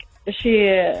 Like, she's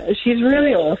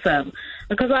really awesome.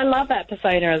 Because I love that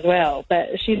persona as well.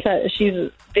 But she's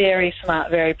very smart,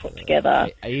 very put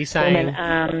together. Are you saying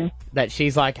that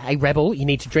she's like, hey, Rebel, you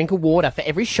need to drink a water for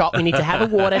every shot. We need to have a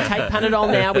water. Take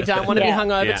Panadol now. We don't want to be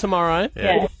hungover tomorrow.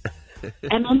 Yeah.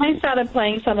 And then they started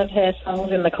playing some of her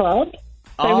songs in the club.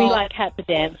 So we had to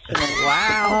dance to them.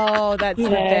 Wow. Oh, that's the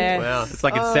best. Wow, it's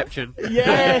like Inception.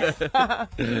 Yeah.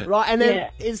 Right, and then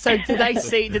so did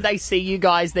they see you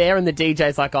guys there and the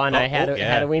DJ's like, I know how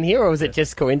to win here, or was it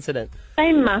just coincidence?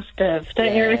 They must have,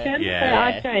 don't you reckon? Yeah. But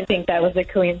I don't think that was a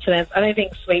coincidence. I don't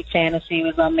think Sweet Fantasy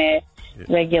was on their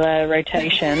regular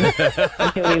rotation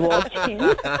until we walked in.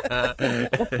 But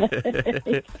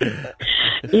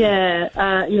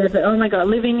oh my God,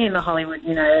 living in Hollywood,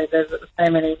 there's so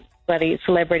many bloody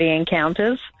celebrity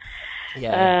encounters.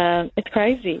 Yeah. It's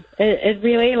crazy. It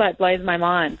really blows my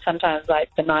mind sometimes. Like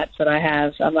the nights that I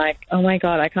have, I'm like, oh my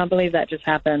God, I can't believe that just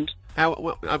happened.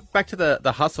 Back to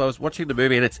the Hustle. I was watching the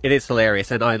movie and it is hilarious,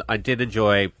 and I did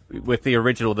enjoy with the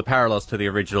original, the parallels to the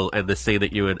original, and the scene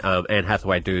that you and Anne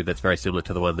Hathaway do that's very similar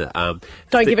to the one that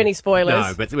don't give any spoilers.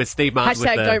 No, but with Steve Martin #,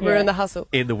 don't ruin the Hustle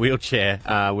in the wheelchair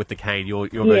with the cane. Your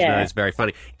version is very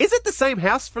funny. Is it the same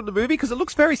house from the movie? Because it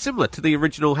looks very similar to the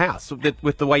original house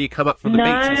with the way you come up from the beach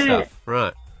and stuff.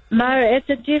 Right. No, it's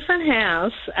a different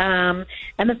house, and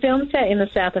the film's set in the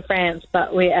south of France,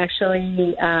 but we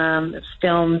actually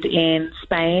filmed in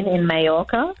Spain, in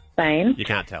Mallorca, Spain. You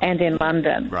can't tell. And in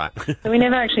London. Right. So we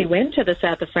never actually went to the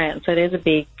south of France, so there's a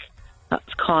big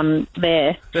con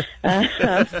there. But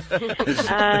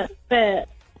I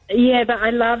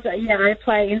loved it. Yeah,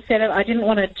 I didn't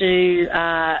want to do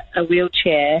a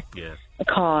wheelchair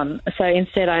con, so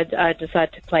instead I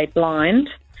decided to play blind,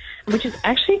 which is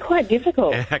actually quite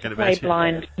difficult to play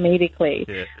blind comedically.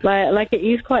 Yeah. Like it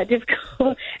is quite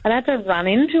difficult. And I had to run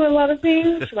into a lot of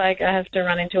things. Like I have to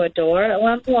run into a door at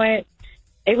one point.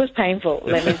 It was painful,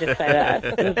 let me just say that.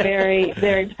 It was very,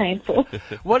 very painful.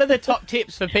 What are the top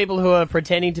tips for people who are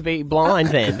pretending to be blind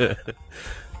then?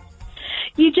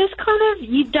 You just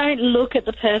you don't look at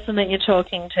the person that you're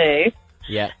talking to.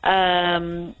 Yeah.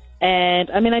 And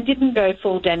I mean, I didn't go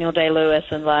full Daniel Day-Lewis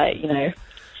and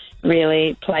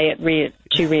really play it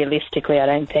too realistically, I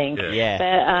don't think. Yeah.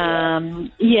 But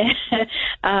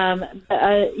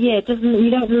it doesn't.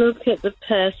 You don't look at the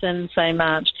person so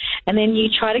much, and then you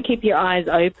try to keep your eyes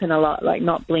open a lot, like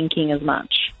not blinking as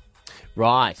much.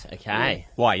 Right, okay.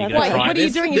 Why? Are you going to try what are you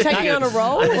doing? You're taking on a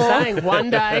role? I'm just saying, one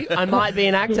day I might be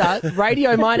an actor.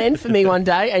 Radio might end for me one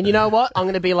day, and you know what? I'm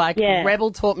going to be like,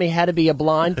 Rebel taught me how to be a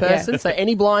blind person, so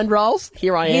any blind roles,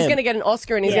 here I am. He's going to get an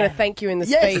Oscar and he's going to thank you in the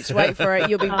speech. Wait for it.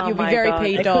 You'll be very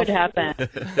peeved off. It could happen.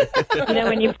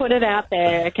 When you put it out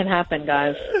there, it can happen,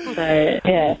 guys. So,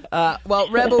 yeah. Well,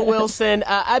 Rebel Wilson,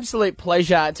 absolute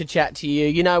pleasure to chat to you.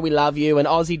 You know we love you, and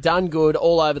Aussie done good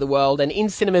all over the world. And in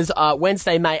cinemas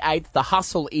Wednesday, May 8th, The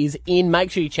Hustle is in. Make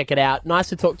sure you check it out. Nice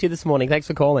to talk to you this morning. Thanks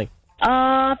for calling.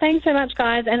 Oh, thanks so much,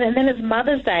 guys. And then it's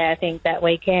Mother's Day, I think, that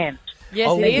weekend.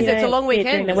 Yes, it is. It's a long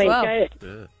weekend as well.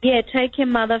 Take your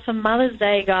mother for Mother's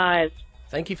Day, guys.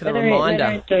 Thank you for the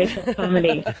reminder. Do some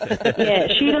comedy.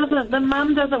 The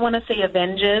mum doesn't want to see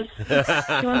Avengers.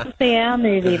 She wants to see our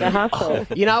movie, The Hustle.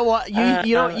 You know what?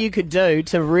 You know what you could do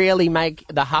to really make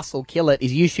The Hustle kill it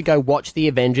is you should go watch the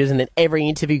Avengers and then every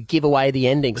interview give away the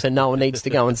ending so no one needs to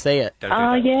go and see it.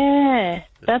 Yeah.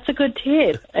 That's a good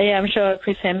tip. Yeah, I'm sure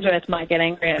Chris Hemsworth might get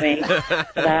angry at me for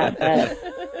that, but,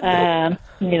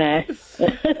 you know.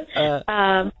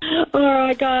 All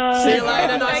right, guys. See you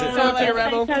later. Nice to talk to you,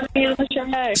 Rebel. Thanks for having me on the show.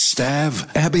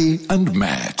 Stav, Abby and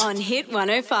Matt. On Hit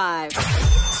 105.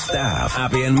 Stav,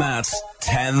 Abby and Matt's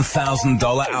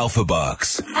 $10,000 Alpha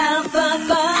Bucks. Alpha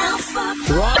Bucks.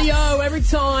 Rightio, every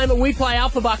time we play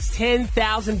Alpha Bucks,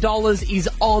 $10,000 is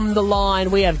on the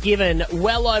line. We have given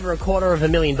well over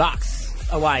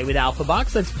 $250,000 away with Alpha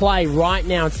Bucks. Let's play right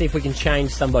now and see if we can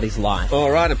change somebody's life.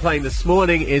 All right, and playing this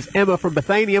morning is Emma from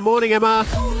Bethania. Morning, Emma.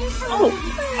 Oh,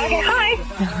 okay, hi.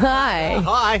 Hi.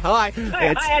 Hi.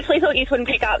 I actually thought you couldn't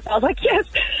pick up, so I was like, yes.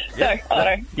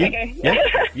 Okay. Yeah,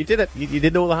 you did it. You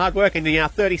did all the hard work, and you're now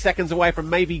 30 seconds away from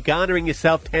maybe garnering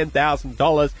yourself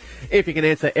 $10,000. If you can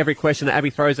answer every question that Abby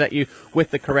throws at you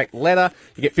with the correct letter,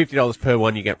 you get $50 per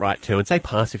one you get right to. And say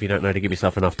pass if you don't know, to give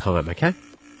yourself enough time, okay?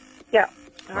 Yeah.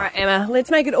 All right, Emma,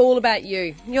 let's make it all about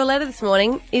you. Your letter this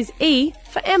morning is E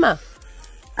for Emma.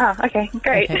 Oh, okay,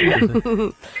 great.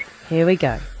 Okay. Here we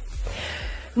go.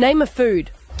 Name a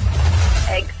food.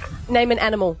 Eggs. Name an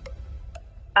animal.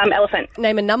 Elephant.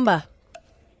 Name a number.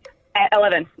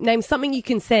 11. Name something you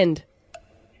can send.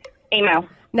 Email.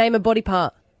 Name a body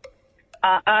part.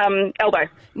 Elbow.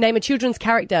 Name a children's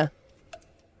character.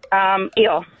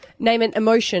 Ear. Name an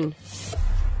emotion.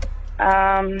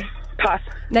 Pass.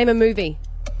 Name a movie.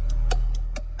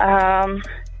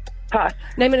 Pass.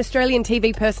 Name an Australian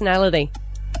TV personality.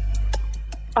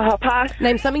 Pass.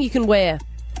 Name something you can wear.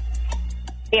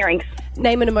 Earrings.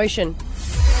 Name an emotion.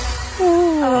 You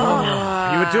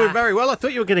were doing very well. I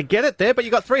thought you were going to get it there, but you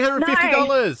got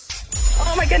 $350.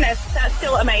 Oh my goodness, that's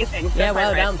still amazing. Yeah,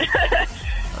 well done.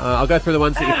 I'll go through the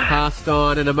ones that you passed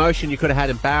on. An emotion, you could have had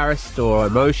embarrassed or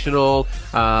emotional.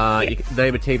 You could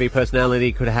name a TV personality,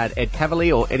 you could have had Ed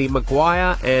Cavalier or Eddie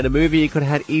Maguire. And a movie, you could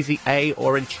have had Easy A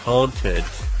or Enchanted.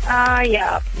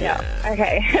 Yeah.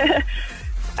 Okay.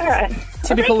 All right.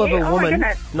 Typical of a my woman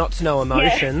goodness. not to know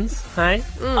emotions, hey?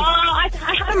 I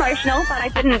had emotional, but I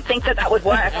didn't think that would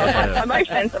work. I was like,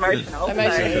 emotional.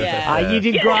 You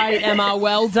did great, Emma.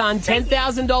 Well done.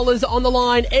 $10,000 on the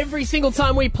line. Every single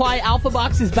time we play, Alpha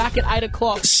Bucks is back at 8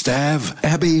 o'clock. Stav,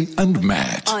 Abby and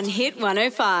Matt. On Hit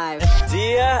 105.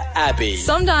 Dear Abby.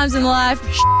 Sometimes in life,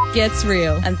 gets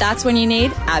real, and that's when you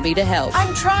need Abby to help.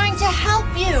 I'm trying to help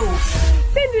you.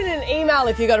 Send in an email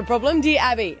if you've got a problem. Dear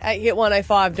Abby at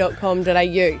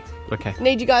hit105.com.au. Okay.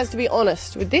 Need you guys to be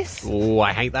honest with this. Oh,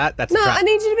 I hate that. That's No, I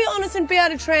need you to be honest and be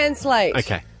able to translate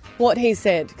what he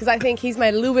said, because I think he's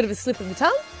made a little bit of a slip of the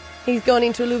tongue. He's gone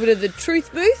into a little bit of the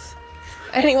truth booth,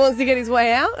 and he wants to get his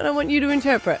way out, and I want you to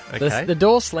interpret. Okay. The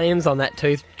door slams on that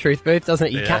truth booth, doesn't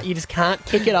it? You just can't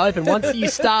kick it open. Once you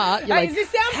start, you're like, does this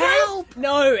sound help?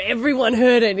 No, everyone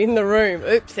heard it in the room.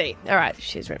 Oopsie. All right,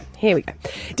 she's room. Here we go.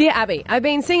 Dear Abby, I've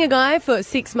been seeing a guy for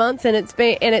 6 months, and it's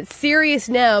serious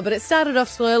now, but it started off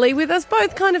slowly with us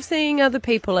both kind of seeing other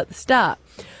people at the start.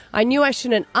 I knew I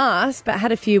shouldn't ask, but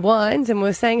had a few wines, and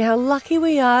we're saying how lucky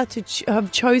we are to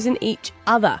have chosen each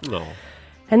other. Oh.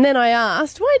 And then I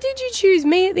asked, why did you choose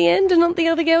me at the end and not the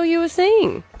other girl you were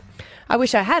seeing? I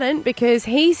wish I hadn't, because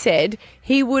he said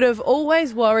he would have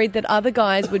always worried that other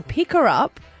guys would pick her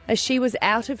up as she was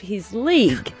out of his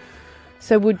league,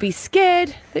 so would be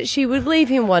scared that she would leave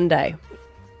him one day.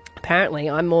 Apparently,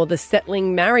 I'm more the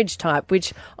settling marriage type,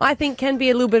 which I think can be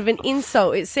a little bit of an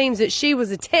insult. It seems that she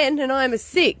was a 10 and I'm a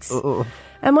 6.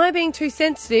 Am I being too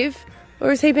sensitive,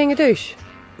 or is he being a douche?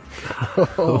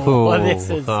 Well, this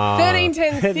is 13,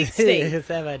 10, 60.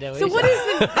 So what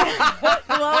is the...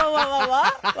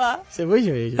 what?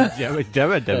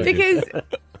 Because...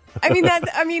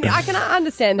 I can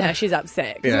understand how she's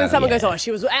upset. Because when someone goes,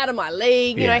 she was out of my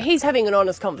league, you know, he's having an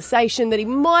honest conversation that he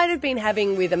might have been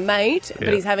having with a mate,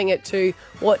 but he's having it to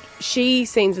what she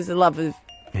seems as the love of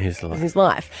his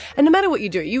life. And no matter what you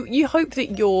do, you hope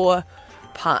that your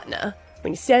partner,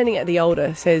 when you're standing at the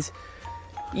altar, says,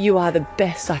 you are the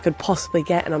best I could possibly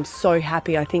get, and I'm so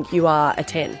happy. I think you are a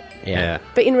 10. Yeah.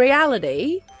 But in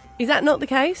reality, is that not the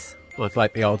case? Well, it's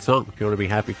like the old song. If you want to be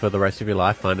happy for the rest of your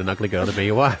life, find an ugly girl to be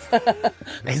your wife.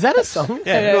 Is that a song?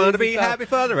 Yeah, if you want to be happy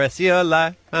for the rest of your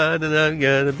life, find an ugly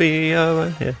girl to be your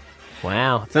wife. Yeah.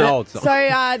 Wow. It's an old song.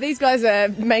 So these guys are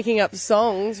making up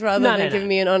songs rather than giving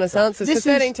me an honest answer. So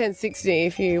 13, 10, 60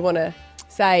 if you want to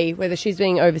say whether she's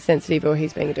being oversensitive or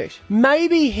he's being a douche.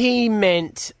 Maybe he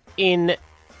didn't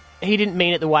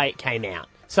mean it the way it came out.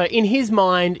 So in his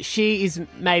mind, she is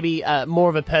maybe more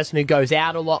of a person who goes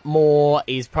out a lot more,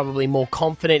 is probably more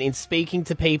confident in speaking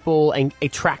to people and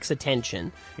attracts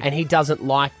attention. And he doesn't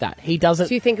like that. He doesn't...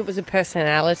 Do you think it was a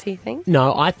personality thing?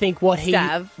 No, I think what he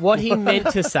meant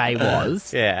to say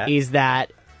was Yeah. is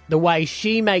that the way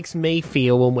she makes me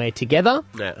feel when we're together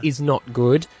is not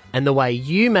good, and the way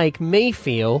you make me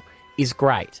feel is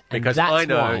great. And Because that's I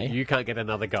know why... you can't get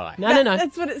another guy. No.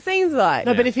 That's what it seems like.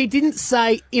 No, but if he didn't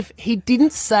say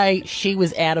she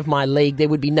was out of my league, there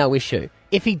would be no issue.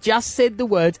 If he just said the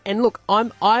words, and look,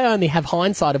 I only have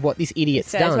hindsight of what this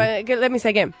idiot's done. Let me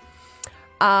say again.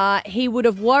 He would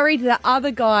have worried that other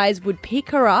guys would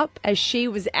pick her up as she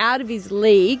was out of his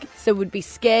league, so would be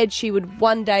scared she would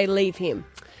one day leave him.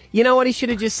 You know what he should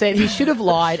have just said? He should have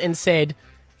lied and said,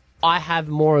 I have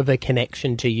more of a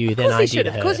connection to you than I did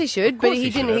her. Of course he should, but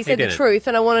he didn't. He said the truth,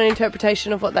 and I want an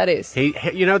interpretation of what that is.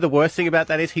 You know, the worst thing about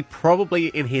that is he probably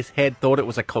in his head thought it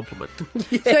was a compliment.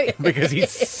 Because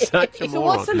he's such a moron. So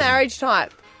what's the marriage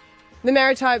type? The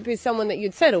marriage type is someone that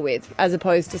you'd settle with, as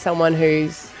opposed to someone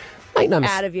who's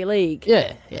out of your league.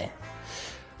 Yeah.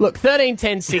 Look, 13,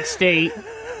 10, 60...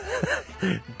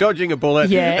 Dodging a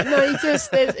bullet. Yeah, no,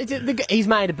 he's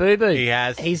made a boo-boo. He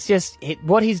has.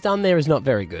 What he's done there is not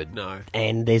very good. No.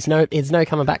 And there's no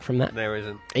coming back from that. There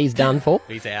isn't. He's done for.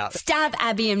 He's out. Stab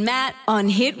Abby and Matt on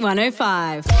Hit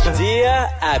 105. Dear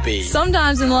Abby.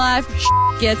 Sometimes in life,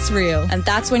 gets real. And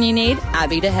that's when you need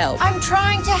Abby to help. I'm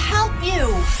trying to help you.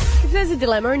 If there's a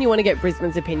dilemma and you want to get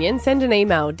Brisbane's opinion, send an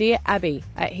email,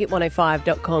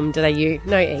 dearabby@hit105.com.au.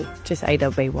 No E, just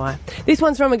A-W-B-Y. This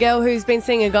one's from a girl who's been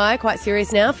seeing a guy, quite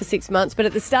serious now, for 6 months, but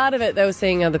at the start of it, they were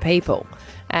seeing other people.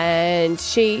 And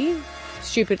she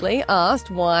stupidly asked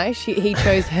why he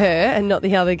chose her and not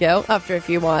the other girl after a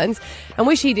few wines, and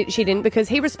wish she didn't, because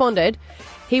he responded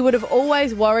he would have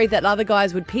always worried that other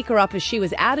guys would pick her up as she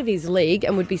was out of his league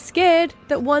and would be scared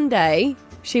that one day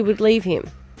she would leave him.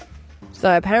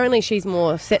 So apparently she's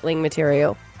more settling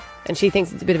material, and she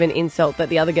thinks it's a bit of an insult that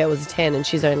the other girl was a 10 and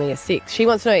she's only a 6. She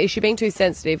wants to know, is she being too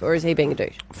sensitive or is he being a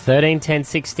douche? 13, 10,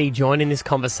 60, join in this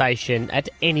conversation at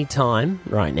any time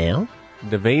right now.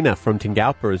 Davina from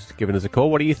Tingalpa has given us a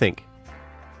call. What do you think?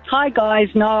 Hi,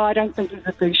 guys. No, I don't think he's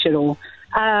a douche at all.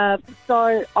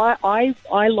 So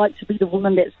I like to be the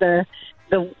woman that's the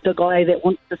guy that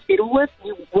wants to settle with.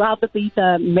 You rather be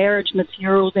the marriage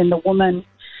material than the woman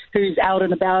who's out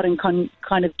and about and can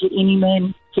kind of get any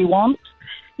man he wants.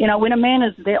 You know, when a man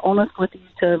is that honest with you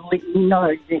to let you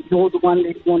know that you're the one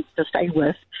that he wants to stay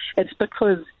with, it's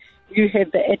because you have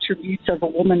the attributes of a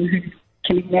woman who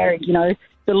can be married, you know,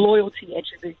 the loyalty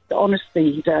attributes, the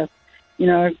honesty, the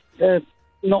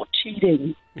not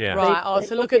cheating. Yeah. Right,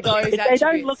 so look at those attributes. They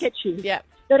don't look at you. Yeah.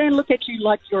 They don't look at you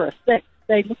like you're a 6.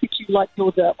 They look at you like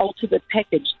you're the ultimate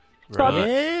package. Right.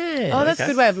 Yeah. Oh, that's a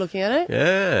good way of looking at it.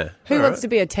 Yeah. Who wants to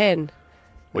be a 10?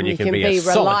 When you can be a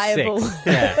reliable. solid 6.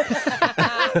 Yeah.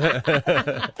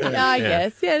 I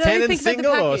guess. Yeah, no, 10 and think about the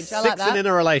single or package. I like 6 that. and in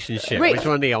a relationship? Rick. Which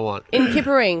one do you want? In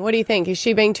Kippering, what do you think? Is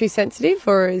she being too sensitive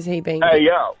or is he being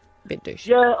a bit douche?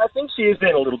 Yeah, I think she is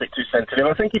being a little bit too sensitive.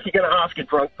 I think if you're going to ask a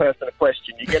drunk person a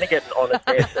question, you're going to get an honest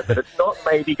answer, but it's not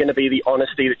maybe going to be the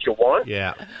honesty that you want.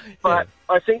 Yeah. But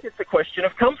I think it's a question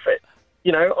of comfort.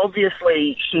 You know,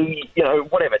 obviously she, 10,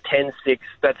 6,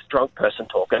 that's drunk person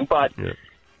talking, but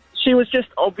she was just,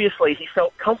 obviously, he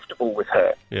felt comfortable with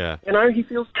her. Yeah. You know, he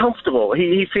feels comfortable.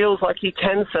 He feels like he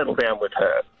can settle down with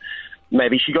her.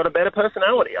 Maybe she got a better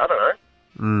personality. I don't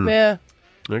know. Yeah.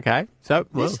 Okay. So,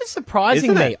 This is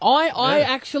surprising isn't me. it? I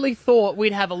actually thought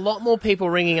we'd have a lot more people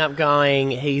ringing up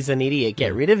going, he's an idiot,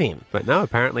 get rid of him. But no,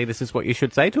 apparently this is what you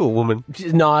should say to a woman.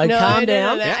 No, calm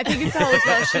down. No. I think it's the whole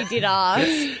time she did ask.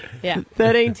 Yeah.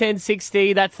 13, 10,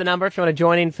 60, that's the number if you want to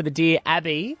join in for the Dear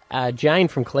Abby. Jane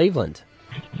from Cleveland.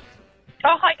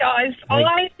 Oh, hi, guys. Hey.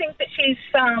 I think that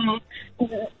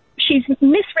she's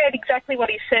misread exactly what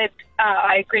he said.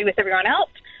 I agree with everyone else.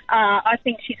 I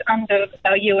think she's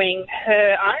undervaluing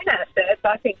her own assets.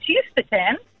 I think she's the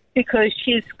 10 because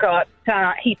she's got,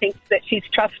 he thinks that she's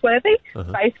trustworthy,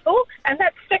 faithful, and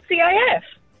that's sexy AF.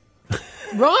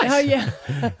 Right. Oh, yeah.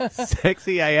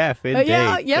 Sexy AF, indeed.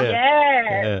 Yeah.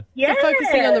 So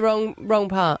focusing on the wrong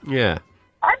part. Yeah.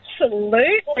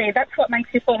 Absolutely. That's what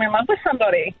makes you fall in love with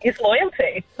somebody, is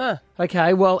loyalty.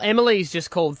 Okay, well, Emily's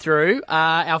just called through.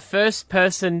 Our first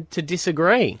person to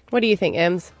disagree. What do you think,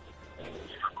 Ems?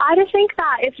 I just think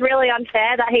that it's really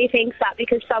unfair that he thinks that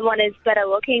because someone is better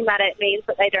looking that it means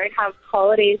that they don't have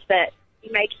qualities that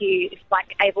make you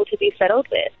able to be settled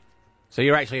with. So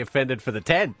you're actually offended for the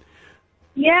 10?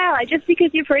 Yeah, like, just because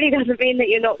you're pretty doesn't mean that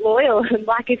you're not loyal. And,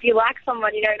 like, if you like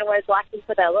someone, you don't always like them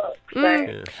for their looks.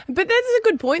 So. But that's a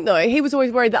good point, though. He was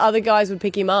always worried that other guys would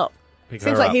pick him up.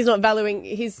 Seems like he's not valuing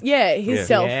his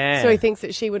self, so he thinks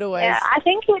that she would always... Yeah, I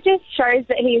think it just shows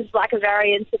that he's, like, a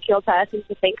very insecure person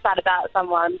to think that about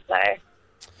someone, so...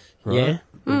 Yeah.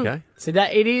 Okay. So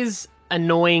that it is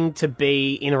annoying to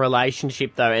be in a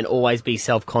relationship, though, and always be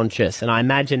self-conscious, and I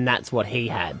imagine that's what he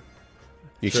had.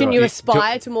 Shouldn't you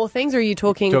aspire to more things, or are you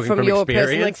talking from your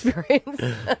personal experience?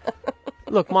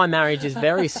 Look, my marriage is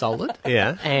very solid.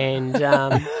 Yeah. And...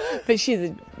 but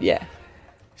she's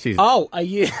She's... Oh, are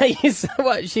you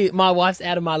what, my wife's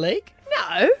out of my league?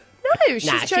 No,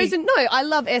 she's chosen... No, I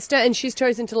love Esther, and she's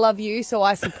chosen to love you, so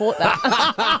I support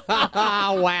that.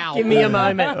 Wow. Give me a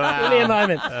moment. Give me a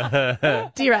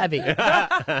moment. Dear Abby,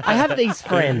 I have these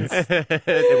friends.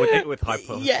 with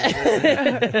hyper. Yeah.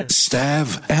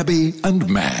 Stav, Abby and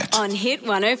Matt. On Hit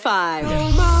 105.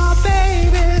 No more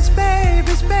babies,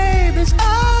 babies, babies.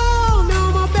 Oh,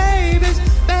 no more babies,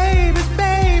 babies,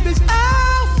 babies.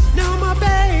 Oh, no more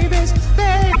babies,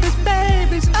 babies,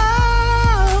 babies.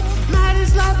 Oh,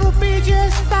 Maddie's life will be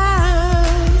just fine.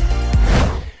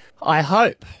 I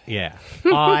hope. Yeah.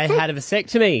 I had a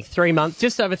vasectomy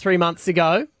just over 3 months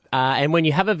ago. And when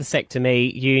you have a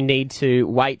vasectomy, you need to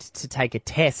wait to take a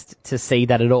test to see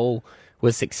that it all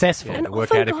was successful. Yeah, to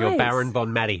work out if you're Baron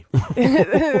Von Matty.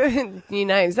 New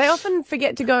names. They often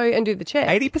forget to go and do the check.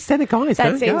 80% of guys that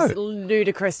don't seems go.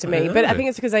 ludicrous to me. But I think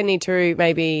it's because they need to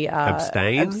maybe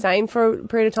abstain for a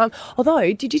period of time.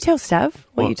 Although, did you tell Stav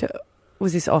what you took?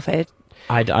 Was this off air?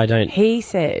 I don't. He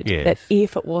said Yes. that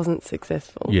if it wasn't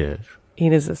successful, Yes.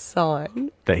 it is a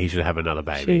sign That he should have another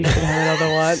baby. she should have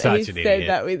another one. Such he an said idiot.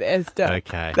 that with Esther.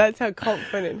 Okay. That's how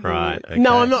confident he Right. is. Okay.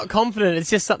 No, I'm not confident. It's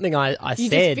just something I You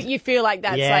said. you feel like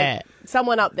that's Yeah. like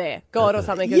someone up there, God or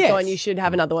something, has Yes. gone, you should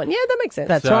have another one. Yeah, that makes sense.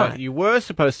 That's So right. you were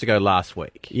supposed to go last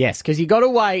week. Yes, because you got to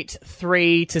wait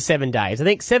 3 to 7 days. I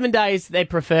think 7 days they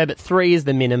prefer, but 3 is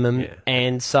the minimum. Yeah.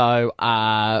 And so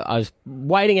I was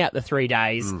waiting out the 3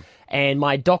 days. And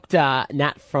my doctor,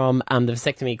 Nat from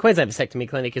the Queensland Vasectomy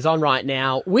Clinic, is on right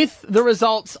now with the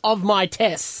results of my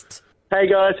test. Hey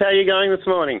guys, how are you going this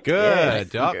morning?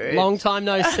 Good. Doc. Long time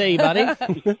no see, buddy.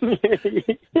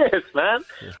 Yes, man.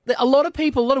 A lot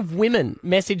of women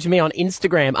message me on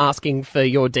Instagram asking for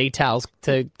your details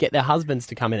to get their husbands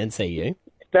to come in and see you.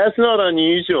 That's not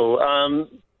unusual.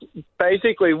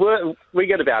 Basically, we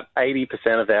get about 80%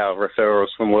 of our referrals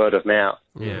from word of mouth.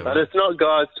 Yeah. But it's not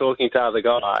guys talking to other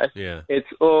guys. Yeah. It's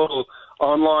all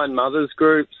online mothers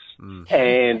groups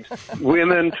and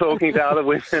women talking to other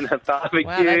women at barbecues.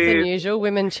 Wow, that's unusual.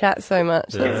 Women chat so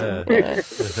much.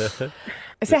 So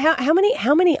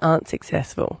how many aren't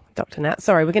successful, Dr. Nat?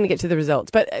 Sorry, we're going to get to the results,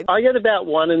 but I get about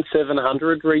 1 in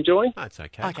 700 rejoin. That's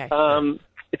okay. Okay.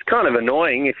 It's kind of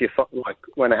annoying if you like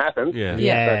when it happens.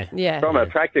 Yeah. But from a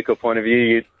practical point of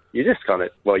view, you just kind of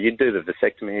you do the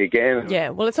vasectomy again.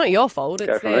 Yeah. Well, it's not your fault.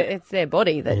 It's their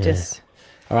body that just.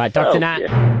 All right, Dr.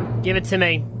 Nat, give it to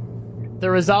me. The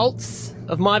results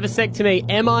of my vasectomy.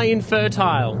 Am I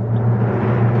infertile?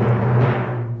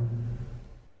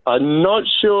 I'm not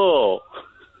sure.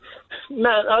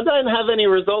 Matt, I don't have any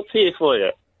results here for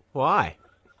you. Why?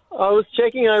 I was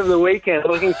checking over the weekend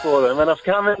looking for them, and I've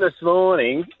come in this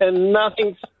morning, and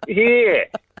nothing's here.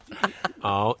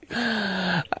 Oh,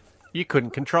 you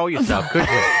couldn't control yourself, could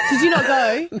you? Did you not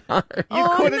go? No. You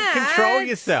couldn't control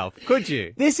yourself, could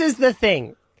you? This is the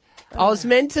thing. I was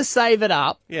meant to save it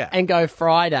up and go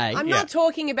Friday. I'm not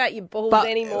talking about your balls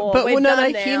anymore. But We're no,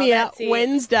 done now. hear me out. That's it.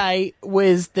 Wednesday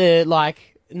was the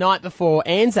night before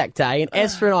Anzac Day, and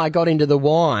Esther and I got into the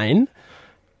wine,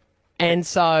 and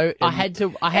so I had to.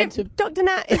 Dr.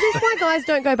 Nat, is this why guys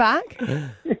don't go back?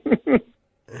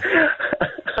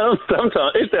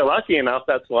 Sometimes, if they're lucky enough,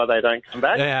 that's why they don't come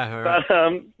back. Yeah, all right.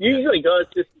 But usually guys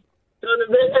just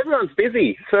everyone's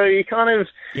busy, so you kind of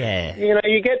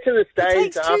you get to the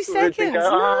stage afterwards and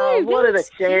go, what are the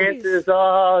chances?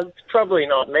 Oh, it's probably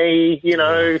not me,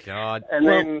 Oh, God. and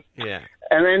then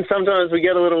sometimes we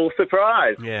get a little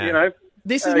surprise,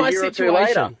 This is a my year or two later.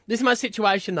 situation. This is my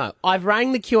situation, though. I've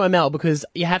rang the QML because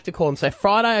you have to call them. So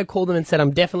Friday I called them and said I'm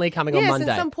definitely coming on Monday.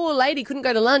 Yes, and some poor lady couldn't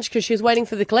go to lunch because she was waiting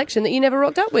for the collection that you never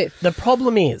rocked up with. The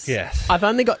problem is, Yes. I've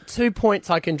only got 2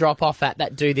 points I can drop off at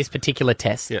that do this particular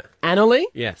test. Yeah. Annalie,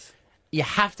 Yes. you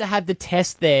have to have the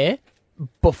test there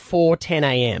before 10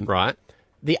 a.m. Right.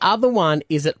 The other one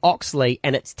is at Oxley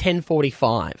and it's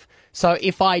 10:45. So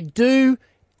if I do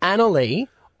Annalie,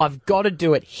 I've got to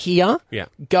do it here,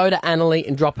 go to Annalie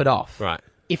and drop it off. Right.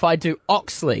 If I do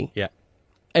Oxley,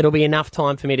 it'll be enough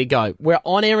time for me to go. We're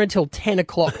on air until 10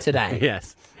 o'clock today.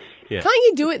 Yes. Yeah. Can't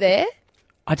you do it there?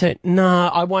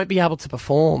 I won't be able to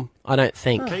perform, I don't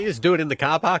think. Can you just do it in the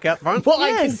car park out front? Well,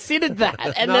 I considered that,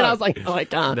 and then I was like, I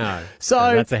can't. No. So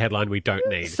that's a headline we don't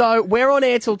need. So we're on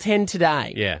air till 10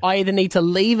 today. Yeah. I either need to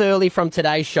leave early from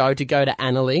today's show to go to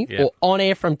Annalee, Yeah. or on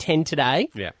air from 10 today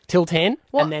till 10,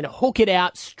 and then hook it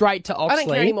out straight to Oxley. I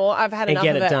don't care anymore. I've had and enough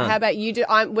get of it. done. How about you do?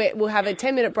 We'll have a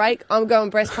 10-minute break. I'm going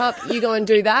breast pump. You go and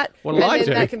do that. What'll and I then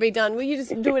do? that can be done. Well, you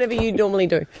just do whatever you normally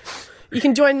do. You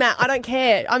can join Matt. I don't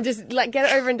care. I'm just like, get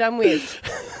it over and done with.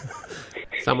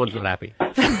 Someone's not happy.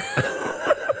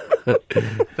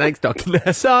 Thanks,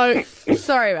 Dr. So,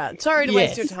 sorry to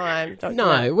waste your time. Dr.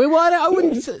 No, Matt. I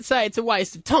wouldn't say it's a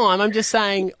waste of time. I'm just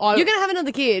saying... You're going to have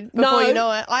another kid before you know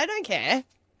it. I don't care.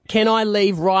 Can I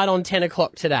leave right on 10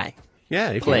 o'clock today?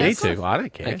 Yeah, if Please. you need to. I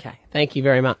don't care. Okay, thank you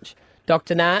very much.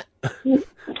 Dr. Nat,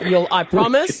 I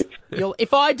promise,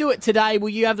 if I do it today, will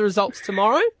you have the results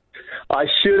tomorrow? I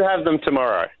should have them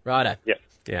tomorrow. Righto. Yeah.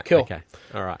 Yeah. Cool. Okay.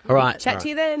 All right. All right. Chat to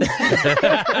you then.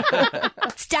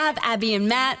 Stab Abby and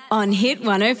Matt on Hit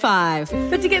 105.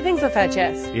 But to get things off our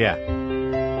chest, Yeah.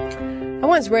 I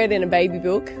once read in a baby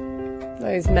book,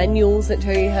 those manuals that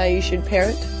tell you how you should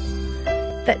parent,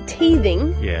 that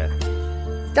teething Yeah.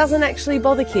 doesn't actually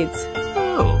bother kids.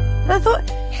 Oh. And I thought,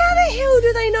 how the hell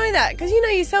do they know that? Because you know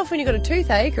yourself when you've got a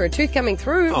toothache or a tooth coming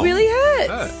through, it really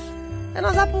hurts. And I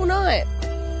was up all night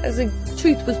as a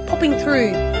tooth was popping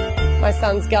through my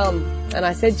son's gum. And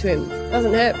I said to him,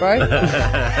 doesn't hurt, bro.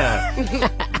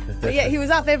 But yeah, he was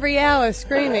up every hour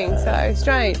screaming, so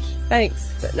strange.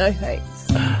 Thanks, but no thanks.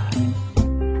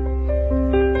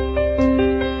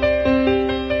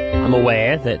 I'm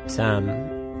aware that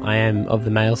I am of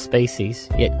the male species,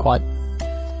 yet quite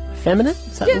feminine.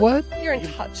 Is that the word? You're in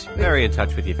touch. Very in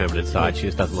touch with your feminine side. She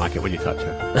just doesn't like it when you touch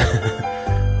her.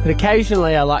 But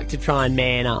occasionally I like to try and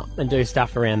man up and do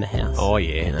stuff around the house. Oh,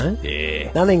 yeah. You know?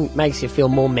 Yeah. Nothing makes you feel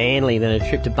more manly than a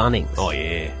trip to Bunnings. Oh,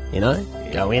 yeah. You know?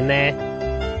 Go in there,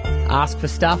 ask for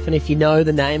stuff, and if you know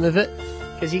the name of it,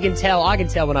 because I can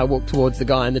tell when I walk towards the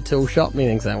guy in the tool shop, and he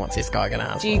thinks, what's this guy going to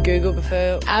ask Do you Google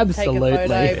before? Absolutely. Take a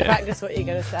photo, Yeah. practice what you're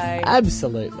going to say.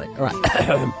 Absolutely. All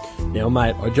right. Now,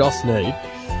 mate, I just need.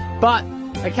 But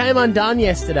I came undone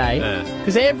yesterday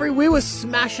because we were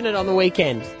smashing it on the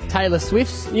weekend. Taylor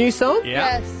Swift's new song.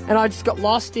 Yeah. Yes. And I just got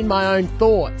lost in my own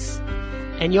thoughts.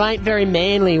 And you ain't very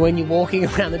manly when you're walking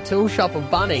around the tool shop of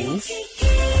Bunnings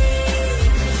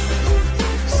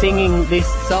singing this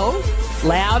song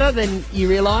louder than you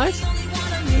realise.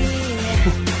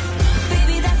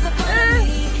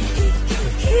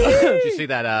 Did you see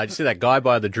that? Did you see that guy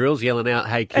by the drills yelling out,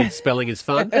 "Hey kids, spelling is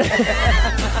fun"?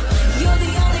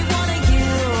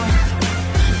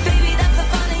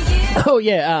 Oh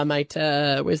yeah, mate.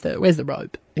 Where's the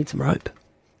rope? Need some rope.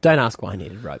 Don't ask why I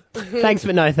needed rope. Thanks,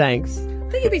 but no thanks.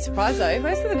 I think you'd be surprised though.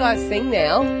 Most of the guys sing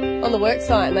now on the work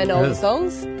site and they know all the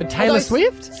songs. But Taylor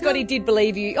Swift? Scotty did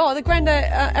Believe You. Oh, the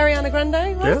Ariana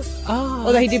Grande one? Yeah. Oh,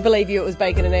 Although he did Believe You, it was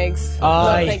bacon and eggs.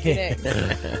 Oh, Thank you, next.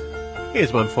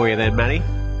 Here's one for you then, Matty.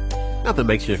 Nothing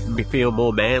makes you feel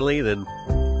more manly than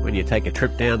when you take a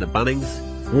trip down to Bunnings.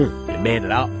 You man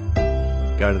it up.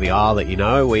 Go to the aisle that you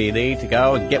know where you need to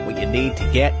go and get what you need to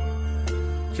get.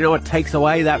 Do you know what takes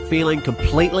away that feeling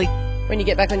completely? When you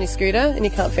get back on your scooter and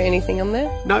you can't fit anything on there?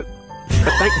 No.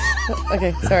 But thanks.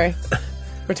 Okay, sorry.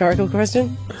 Rhetorical question?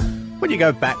 When you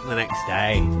go back the next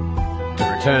day to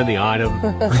return the item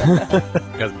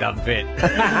because it doesn't fit.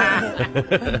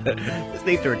 Just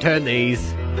need to return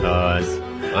these because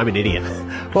I'm an idiot.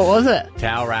 What was it?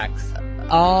 Towel racks.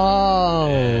 Oh.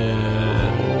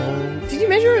 Did you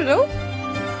measure it at all?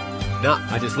 No,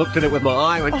 I just looked at it with my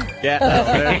eye and went, yeah,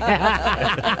 that'll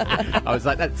do. I was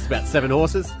like, that's about 7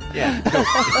 horses. Yeah,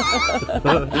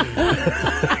 cool.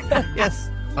 Yes,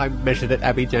 I measured it,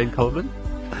 Abby Jane Coleman.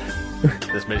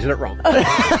 Just measured it wrong.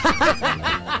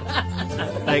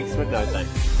 Thanks, but no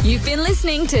thanks. You've been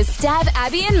listening to Stab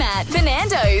Abby and Matt,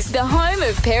 Fernando's, the home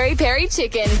of Peri Peri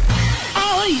Chicken.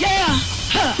 Oh, yeah.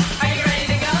 Are you ready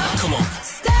to go? Come on.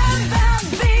 Stab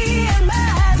Abby and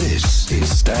Matt. This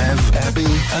is Stav, Abby,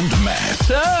 and Matt.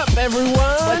 What's up, everyone?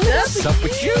 What's up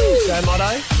with you? So,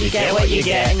 motto? You get what you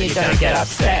get and you don't get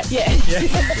upset. Yeah.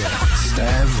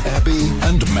 Stav, Abby,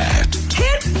 and Matt.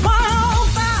 Hit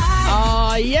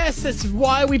 105. Yes, that's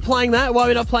why we're playing that. Why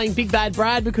we're not playing Big Bad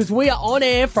Brad, because we are on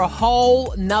air for a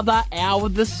whole another hour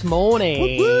this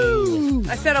morning. Woo-hoo.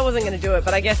 I said I wasn't going to do it,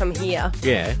 but I guess I'm here.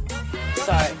 Yeah.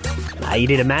 So. You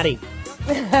did a Matty.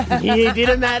 You did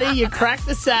a Matty. You cracked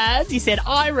the sads. You said,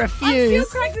 I refuse.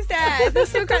 I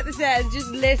still crack the sads. Just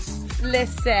less less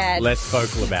sad. Less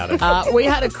vocal about it. We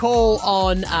had a call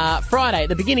on Friday at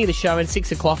the beginning of the show at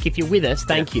 6 o'clock. If you're with us,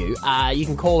 thank you. You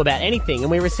can call about anything.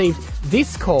 And we received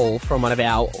this call from one of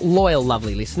our loyal,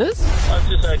 lovely listeners. I've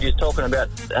just heard you talking about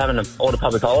having all the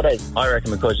public holidays. I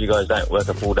reckon because you guys don't work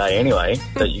a full day anyway,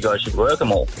 that you guys should work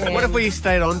them all. And what if we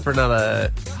stayed on for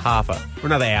another for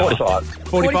another hour?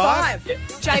 45. Yeah.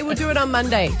 Jay, we'll do it on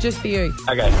Monday, just for you.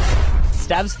 Okay.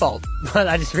 Stav's fault. But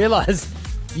I just realised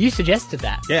you suggested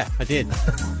that. Yeah, I did.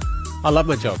 I love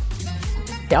my job.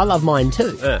 Yeah, I love mine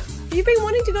too. You've been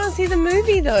wanting to go and see the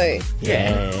movie, though.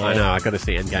 Yeah. I know, I got to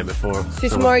see Endgame before. So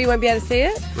tomorrow you won't be able to see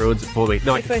it? Ruins it for me.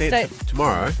 No, I If can we see it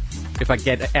tomorrow if I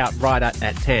get out right at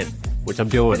 10, which I'm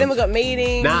doing. But then we've got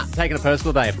meetings. Nah, taking a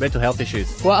personal day, mental health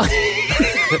issues. Well,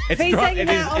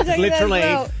 it's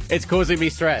literally, it's causing me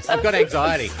stress. I've got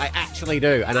anxiety. I actually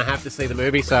do, and I have to see the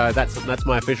movie, so that's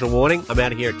my official warning. I'm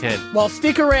out of here at 10. Well,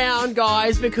 stick around,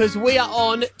 guys, because we are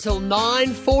on till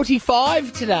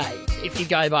 9:45 today, if you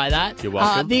go by that. You're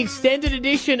welcome. The extended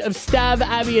edition of Stav,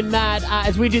 Abby and Matt,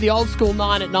 as we do the old school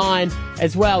 9 at 9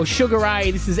 as well. Sugar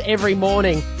Ray, this is every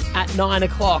morning at 9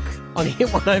 o'clock on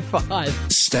Hit 105.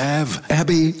 Stav,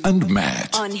 Abby and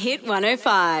Matt. On Hit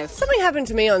 105. Something happened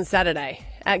to me on Saturday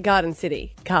at Garden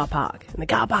City car park, and the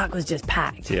car park was just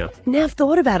packed. Yeah. Now I've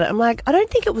thought about it. I'm like, I don't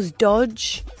think it was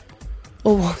Dodge,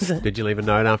 or was it? Did you leave a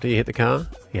note after you hit the car?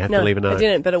 You had No, to leave a note. I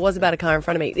didn't, but it was about a car in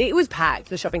front of me. It was packed,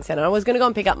 the shopping centre. I was going to go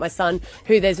and pick up my son,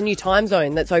 who there's a new time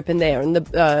zone that's open there, and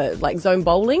the zone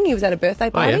bowling. He was at a birthday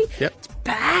party. Oh, yeah. Yep. It's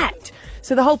packed.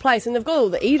 So the whole place, and they've got all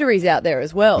the eateries out there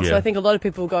as well. So Yeah. I think a lot of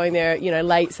people are going there,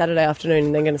 late Saturday afternoon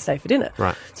and then going to stay for dinner.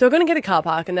 Right. So we're going to get a car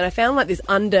park, and then I found like this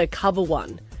undercover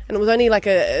one. And it was only like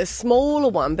a smaller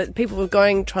one, but people were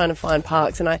trying to find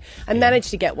parks, and I managed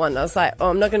to get one. I was like,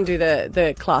 I'm not going to do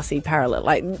the classy parallel,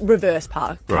 like reverse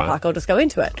car park. I'll just go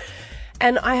into it.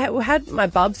 And I had my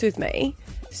bubs with me,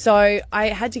 so I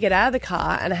had to get out of the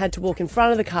car and I had to walk in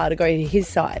front of the car to go to his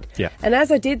side. Yeah. And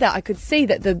as I did that, I could see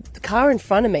that the car in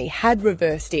front of me had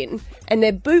reversed in and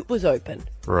their boot was open.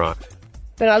 Right.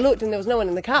 But I looked and there was no one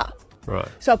in the car. Right.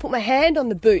 So I put my hand on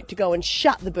the boot to go and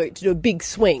shut the boot to do a big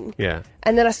swing. Yeah.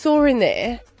 And then I saw in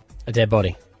there... A dead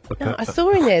body. No, I saw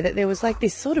in there that there was like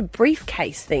this sort of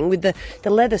briefcase thing with the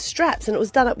leather straps, and it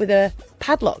was done up with a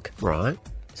padlock. Right.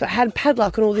 So it had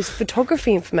padlock and all this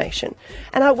photography information.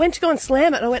 And I went to go and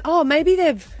slam it, and I went, oh, maybe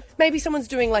someone's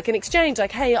doing like an exchange,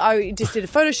 like, hey, I just did a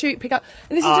photo shoot, pick up.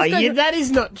 And this is that is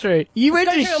not true. You went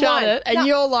to go through shut mine. it, and No.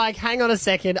 you're like, hang on a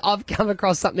second, I've come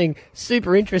across something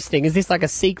super interesting. Is this like a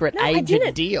secret I agent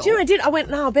didn't. deal? Do you know what I did? I went,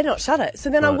 no, I better not shut it. So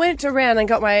then I Right. went around and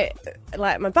got my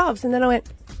bubs, and then I went,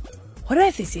 what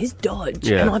if this is Dodge?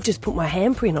 Yeah. And I've just put my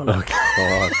handprint on it. Oh,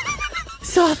 God.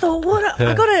 So I thought,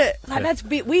 I got to, that's a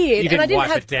bit weird. You and I didn't didn't wipe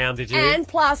have, it down, did you? And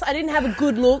plus, I didn't have a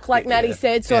good look, like Matty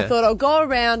said, so I Yeah. thought I'll go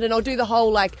around and I'll do the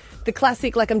whole, like, the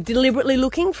classic, like, I'm deliberately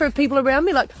looking for people around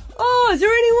me, like, oh, is there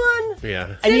anyone?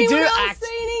 Yeah. And you do anyone else act.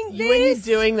 seeing When you're this?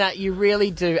 doing that, you really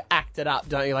do act it up,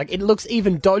 don't you? Like, it looks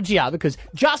even dodgier because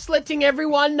just letting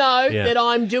everyone know Yeah. that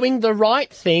I'm doing the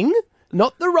right thing,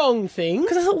 not the wrong thing.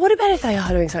 Because I thought, what about if they are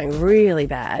doing something really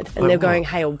bad and Like they're what? going,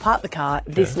 hey, I'll park the car at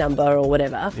this number or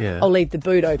whatever. Yeah. I'll leave the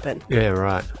boot open. Yeah,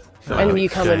 right. And you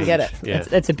come and get it. Yeah.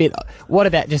 That's a bit. What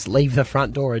about just leave the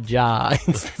front door ajar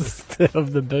instead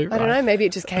of the boot? I don't know, maybe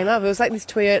it just came up. It was like this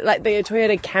Toyota, like the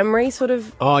Toyota Camry sort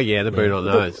of. Oh, yeah, the boot on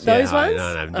those. Those yeah, ones?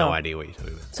 I have no Oh. idea what you're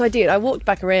talking about. So I did. I walked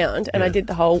back around and I did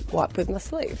the whole wipe with my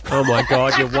sleeve. Oh, my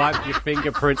God, you wiped your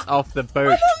fingerprints off the boot.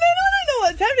 I thought, man, I don't know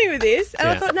what's happening with this. And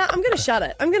I Yeah. thought, no, I'm going to shut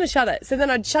it. I'm going to shut it. So then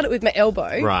I'd shut it with my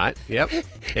elbow. Right, yep.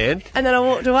 And? And then I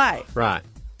walked away. Right.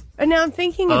 And now I'm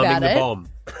thinking Arming about the it. bomb.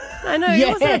 I know, it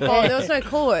wasn't a bomb. There was no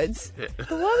cords. But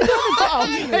why would you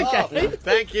have a bomb? Okay.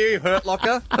 Thank you, Hurt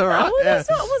Locker. All right. Well, yeah. it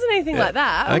wasn't anything like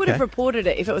that. I would have Okay. reported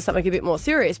it if it was something a bit more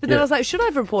serious. But then Yeah. I was like, should I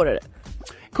have reported it?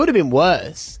 Could have been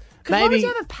worse. Because why would you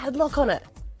have a padlock on it?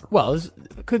 Well,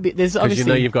 could be. There's Because obviously. you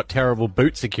know you've got terrible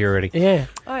boot security. Yeah.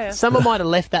 Oh, yeah. Someone might have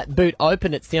left that boot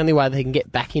open. It's the only way they can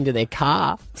get back into their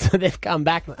car. So they've come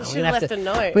back. Oh, should have left a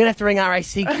note. We're going to have to ring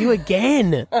RACQ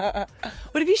again. What,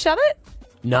 have you shut it?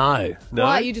 No.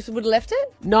 Why, you just would have left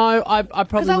it? No, I Because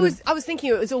probably I was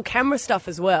thinking it was all camera stuff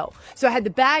as well. So I had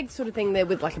the bag sort of thing there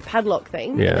with like a padlock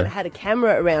thing. Yeah. And then it had a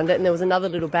camera around it and there was another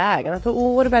little bag. And I thought,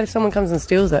 well, what about if someone comes and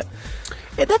steals it?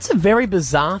 Yeah, that's a very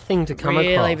bizarre thing to come across.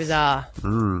 Really bizarre.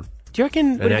 Mm. Do you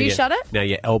reckon... And now you shut it? Now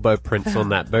your elbow prints on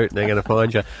that boot and they're going to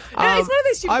find you. No, it's one of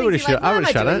those stupid I things. would've You're like, shut- I why am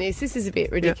would've shut doing it. This is a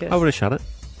bit ridiculous. I would have shut it.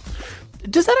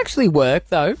 Does that actually work,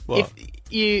 though? What? If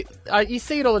you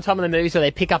see it all the time in the movies where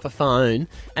they pick up a phone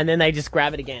and then they just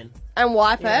grab it again. And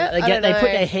wipe it. They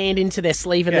put their hand into their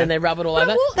sleeve and then they rub it all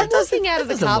over. I'm walking out of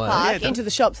the car park into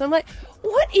the shops. I'm like,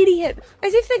 what idiot?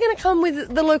 As if they're going to come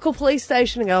with the local police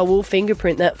station and go, we'll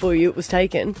fingerprint that for you. It was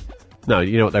taken. No,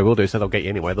 you know what they will do, so they'll get you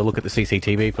anyway. They'll look at the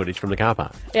CCTV footage from the car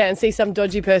park. Yeah, and see some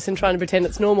dodgy person trying to pretend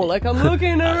it's normal. Like, I'm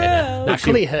looking around. No,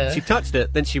 she touched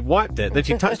it, then she wiped it, then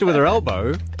she touched it with her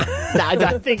elbow. No, I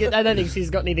don't think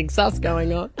she's got anything sus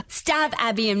going on. Stab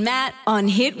Abby and Matt on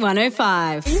Hit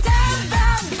 105. Stab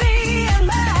Abby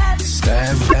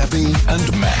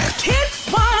and Matt. Hit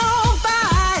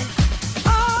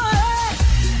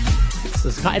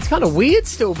 105. It's kind of weird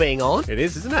still being on. It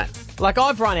is, isn't it? Like,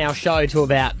 I've run our show to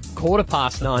about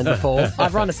 9:15 before.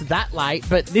 I've run us that late,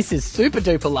 but this is super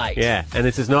duper late. Yeah, and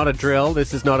this is not a drill.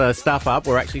 This is not a stuff up.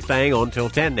 We're actually staying on till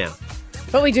 10 now.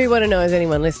 What we do want to know is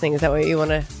anyone listening. Is that what you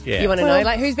want to? Yeah. You want to know?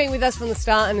 Like, who's been with us from the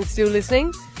start and is still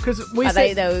listening? Because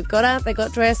they got up, they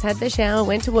got dressed, had their shower,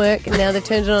 went to work, and now they've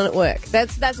turned it on at work.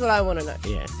 That's what I want to know.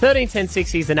 Yeah.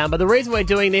 131060 is the number. The reason we're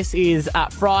doing this is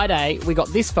Friday we got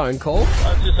this phone call.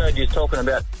 I've just heard you talking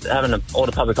about having all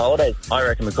the public holidays. I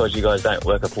reckon because you guys don't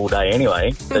work a full day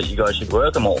anyway, that you guys should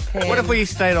work them all. What if we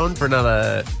stayed on for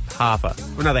another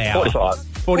another hour?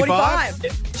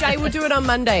 45. Jay, we'll do it on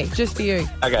Monday, just for you.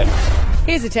 Okay.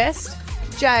 Here's a test.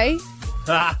 Jay,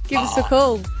 give us a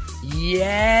call.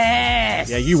 Yes!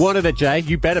 Yeah, you wanted it, Jay.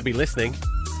 You better be listening.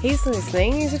 He's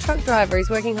listening. He's a truck driver.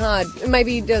 He's working hard.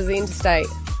 Maybe he does the interstate.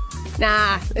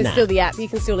 Nah, it's still the app. You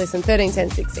can still listen.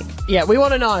 131060. Yeah, we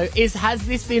want to know, has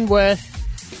this been worth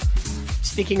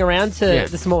sticking around to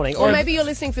this morning? Or maybe you're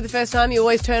listening for the first time. You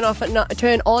always turn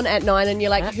on at 9 and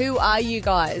you're like, who are you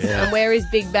guys? Yeah. And where is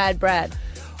Big Bad Brad?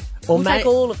 Or we'll take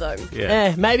all of them.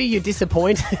 Yeah, maybe you're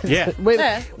disappointed. Yeah.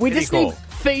 We just need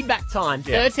feedback time.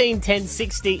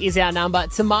 131060 is our number.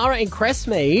 Tamara in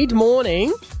Crestmead,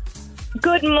 morning.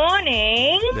 Good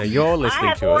morning. Now you're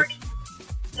listening to it.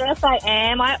 Yes, I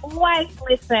am. I always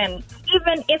listen,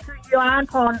 even if you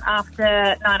aren't on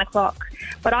after 9 o'clock.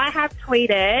 But I have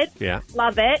tweeted,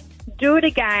 love it, do it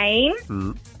again,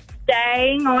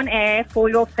 staying on air for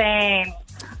your fans.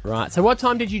 Right, so what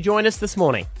time did you join us this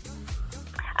morning?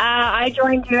 I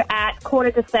joined you at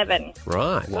 7:15.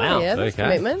 Right. Wow. Yeah, that's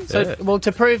commitment. So, well,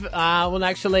 to prove, well,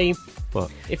 actually,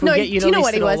 if we get you to do you know list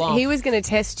what he it all was? off- He was going to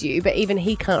test you, but even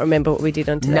he can't remember what we did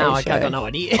on today's No, show. I got no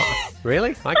idea.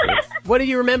 Really? I could. What do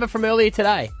you remember from earlier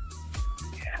today?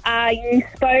 You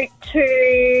spoke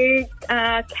to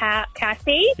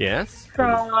Cassie Yes.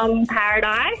 from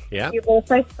Paradise. Yeah. You've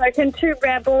also spoken to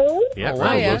Rebel. Yeah,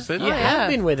 wow, Ray Wilson. You have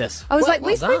been with us. I was Well- like,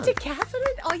 we well spoke to done. Cass on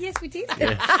it? Oh, yes, we did.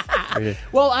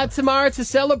 Well, tomorrow to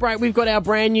celebrate, we've got our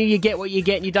brand new You Get What You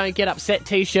Get and You Don't Get Upset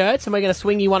t-shirts, and we're going to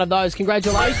swing you one of those.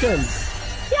 Congratulations.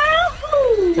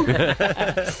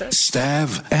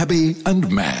 Stav, Abby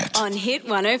and Matt. On Hit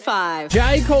 105.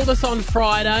 Jay called us on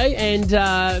Friday and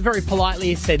very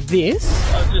politely said this.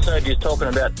 I've just heard you talking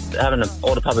about having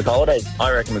all the public holidays.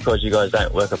 I reckon because you guys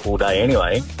don't work a full day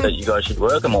anyway, that you guys should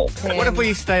work them all. What if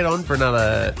we stayed on for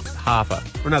another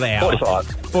another hour?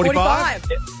 45.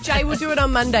 Jay, we'll do it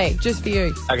on Monday, just for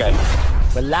you. Okay.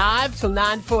 We're live till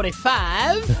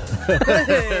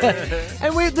 9:45.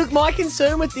 And look, my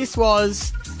concern with this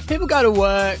was people go to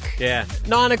work,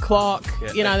 9 o'clock,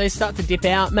 they start to dip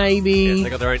out maybe. Yeah, they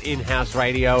got their own in-house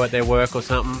radio at their work or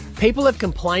something. People have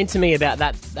complained to me about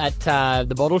that at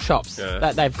the bottle shops,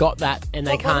 that they've got that and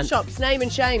they What bottle can't. shops? Name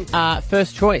and shame.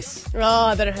 First Choice.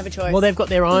 Oh, they don't have a choice. Well, they've got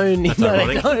their own. That's no,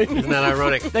 ironic. they don't. Isn't that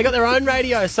ironic? They got their own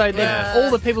radio, so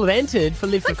all the people have entered for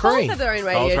Live for Coles Free. have their own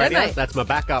Coles radio, don't they? That's my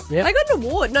backup. Yep. They got an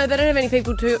award. No, they don't have any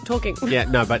people talking. Yeah,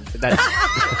 no, but that's...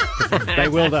 they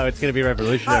will, though. It's going to be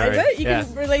revolutionary. Oh, is it? You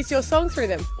can release your song through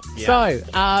them. Yeah. So,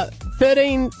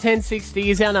 131060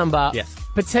 is our number. Yes.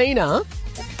 Patina.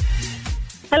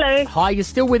 Hello. Hi, you're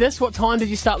still with us. What time did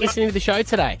you start listening to the show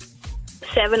today?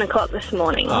 7 o'clock this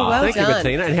morning. Oh, well thank you, done.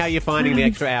 Bettina. And how are you finding the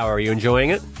extra hour? Are you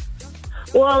enjoying it?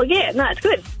 Well, yeah, no, it's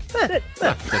good. Good.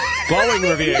 Glowing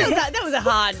review. That was a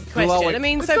hard question. Glowing. I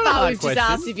mean, It's so not a far hard we've just question.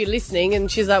 asked if you're listening,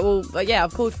 and she's like, well, yeah,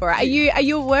 I've called for it. Are you at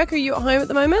work or are you at home at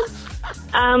the moment?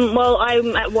 Well,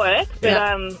 I'm at work,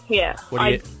 but What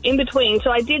do you- in between.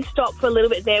 So I did stop for a little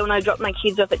bit there when I dropped my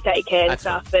kids off at daycare and That's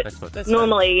stuff. fine. But That's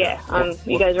normally,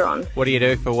 you guys are on. What do you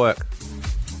do for work?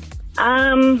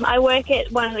 I work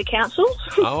at one of the councils.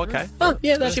 Oh, okay. Oh,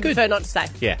 yeah, that's She'd good. prefer not to say.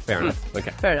 Yeah, fair enough. Okay.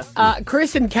 Fair enough.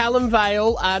 Chris and Callum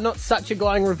Vale, not such a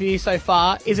glowing review so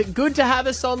far. Is it good to have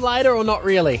us on later or not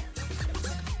really?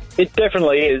 It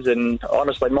definitely is, and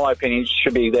honestly, my opinion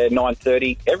should be there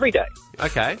 9:30 every day.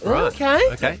 Okay, right. Okay.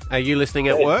 Okay. Are you listening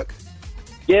at work?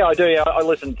 Yeah, I do. Yeah, I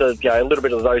listen to a little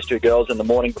bit of those two girls in the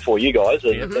morning before you guys,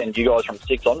 and you guys from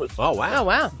 6 onwards. Oh, wow. Oh,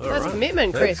 wow. That's a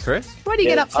commitment, Chris. Thanks, Chris. Why do you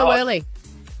get up so early?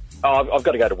 Oh, I've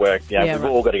got to go to work. Yeah, we've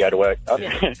all got to go to work.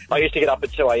 I used to get up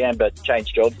at 2 a.m, but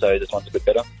changed jobs, so this one's a bit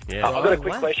better. Yeah. I've got a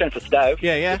quick question for Stav,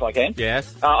 if I can.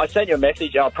 Yes. I sent you a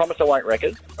message. I promise I won't wreck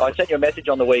it. I sent you a message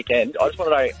on the weekend. I just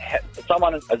want to know,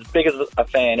 someone as big as a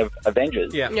fan of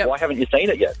Avengers, why haven't you seen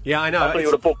it yet? Yeah, I know. I thought you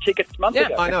would have booked tickets months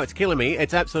ago. I know, it's killing me.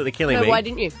 It's absolutely killing me. Why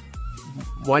didn't you?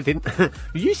 Why didn't...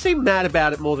 You seem mad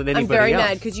about it more than anybody else. I'm very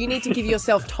mad because you need to give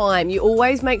yourself time. You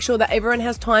always make sure that everyone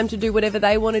has time to do whatever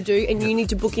they want to do, and you need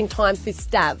to book in time for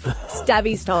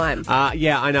Stabby's time.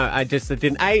 Yeah, I know. I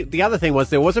didn't... The other thing was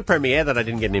there was a premiere that I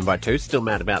didn't get an invite to. Still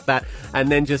mad about that.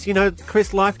 And then just,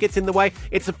 Chris, life gets in the way.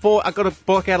 It's I've got to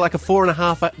block out like a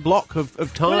 4.5 block of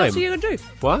time. What else are you going to do?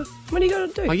 What? What are you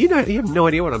going to do? Oh, you have no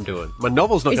idea what I'm doing. My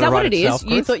novel's not going to write itself. Is that what it is?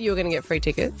 Chris. You thought you were going to get free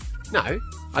tickets? No.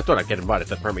 I thought I'd get invited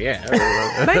to the premiere. Maybe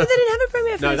they didn't have a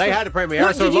premiere for No, this they one. had a premiere.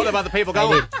 I saw a lot of other people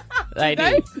going. They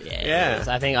did. Yeah.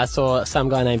 I think I saw some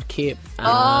guy named Kip. There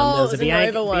was a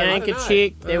Bianca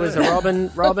chick. There was a Robin.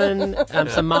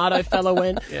 Some Mardo fellow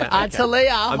went.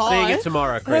 Talia, I'm hi. seeing it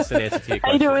tomorrow, Chris, and answer to your question.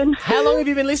 How you doing? How long have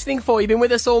you been listening for? You've been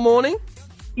with us all morning?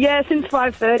 Yeah, since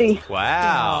 5:30.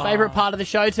 Wow. Favourite part of the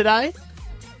show today?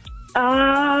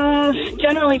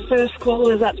 Generally first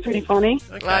callers, that's pretty funny.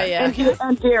 Okay. Oh, yeah.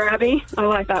 And Dear Abby, I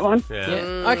like that one.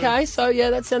 Yeah. Okay, so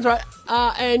that sounds right.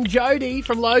 And Jodie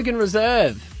from Logan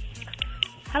Reserve.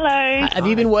 Hello. Have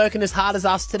you been working as hard as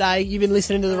us today? You've been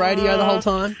listening to the radio the whole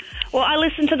time? Well, I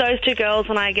listen to those two girls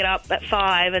when I get up at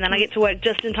 5, and then I get to work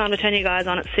just in time to turn you guys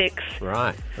on at 6.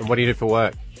 Right. And what do you do for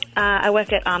work? I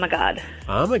work at Armour Guard.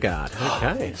 Armour Guard.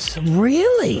 Okay.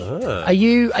 Really? Are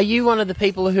you one of the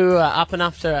people who are up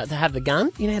enough to have the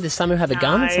gun? You know, there's some who have a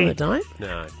gun and some that don't.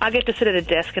 No. I get to sit at a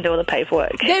desk and do all the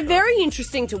paperwork. They're very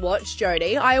interesting to watch,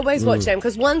 Jodie. I always watch them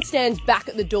because one stands back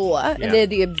at the door and they're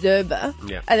the observer,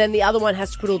 and then the other one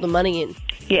has to put all the money in.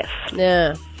 Yes.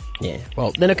 Yeah. Yeah.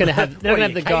 Well, they're not going to have. They're going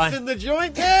to have the guy. Casing the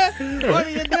joint there? What are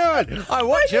you doing? I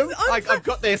watch them. I've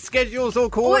got their schedules all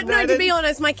coordinated. No, to be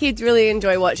honest, my kids really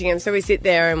enjoy watching them, so we sit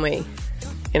there and we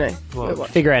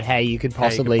figure out how you could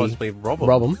possibly rob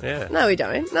them. Yeah. No, we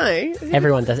don't. No.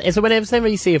 Everyone does it. So whenever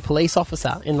you see a police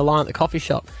officer in the line at the coffee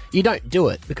shop, you don't do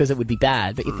it because it would be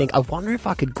bad, but you think, I wonder if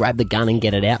I could grab the gun and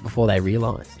get it out before they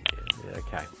realise. Yeah,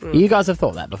 okay. You guys have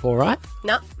thought that before, right?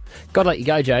 No. Gotta let you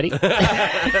go, Jodie.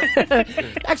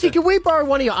 Actually, can we borrow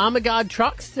one of your Armour Guard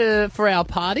trucks for our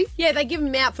party? Yeah, they give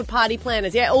them out for party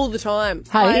planners, all the time.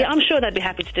 Hey. Yeah, I'm sure they'd be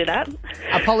happy to do that.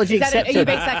 Apology accepted. Are you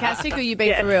being sarcastic or are you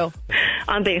being for real?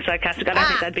 I'm being sarcastic. I don't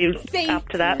think they'd be up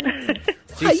to that.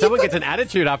 Gee, someone gets an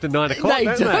attitude after 9 o'clock, They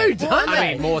don't do, they? don't I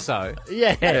they? mean, more so.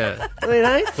 Yeah.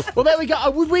 Well, there we go.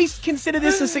 Would we consider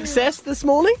this a success this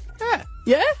morning?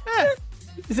 Yeah?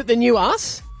 Is it the new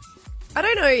us? I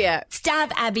don't know yet.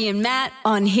 Stab Abby and Matt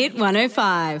on Hit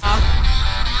 105.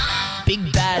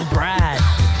 Big Bad Brad.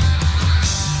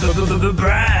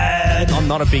 Brad. I'm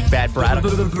not a big bad Brad.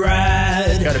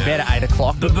 Brad. Go to bed at 8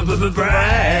 o'clock.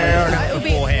 Brad.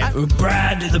 Beforehand.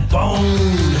 Brad to the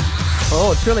bone.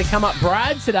 Oh, it's really come up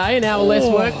Brad today, an hour less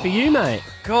work for you, mate.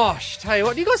 Gosh, tell you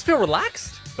what, do you guys feel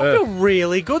relaxed? I feel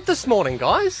really good this morning,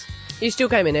 guys. You still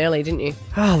came in early, didn't you?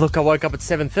 Oh, look, I woke up at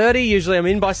 7:30. Usually I'm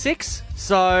in by 6.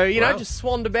 So, just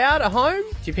swanned about at home.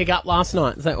 Did you pick up last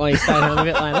night? Is that why you stayed home a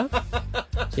bit later?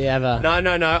 Do you have a...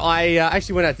 No. I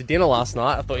actually went out to dinner last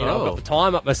night. I thought, I've got the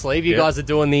time up my sleeve. You guys are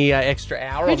doing the extra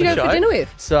hour Who'd on the show. you go for dinner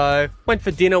with? So, went for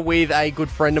dinner with a good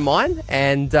friend of mine,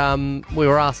 and we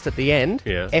were asked at the end,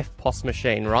 FPOS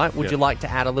machine, right? Would you like to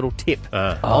add a little tip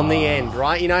on the end,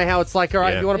 right? You know how it's like, all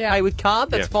right, if you want to pay with card,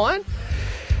 that's fine.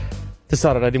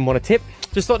 Decided I didn't want a tip.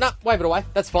 Just thought, wave it away.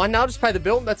 That's fine. No, I'll just pay the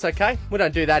bill. That's okay. We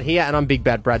don't do that here, and I'm Big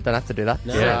Bad Brad. Don't have to do that.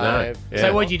 No.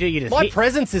 So what'd you do? You just My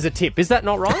presence is a tip. Is that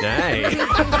not right? Nay.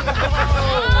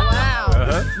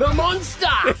 The monster!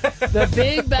 The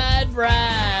Big Bad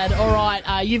Brad. All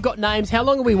right, you've got names. How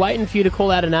long are we waiting for you to call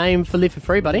out a name for Live for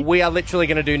Free, buddy? We are literally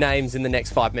going to do names in the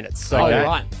next 5 minutes. So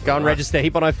right. Go and register,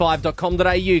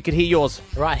 hit105.com.au. You can hear yours.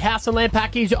 Right, House and Land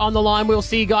package on the line. We'll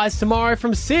see you guys tomorrow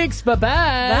from 6. Bye-bye.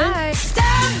 Bye.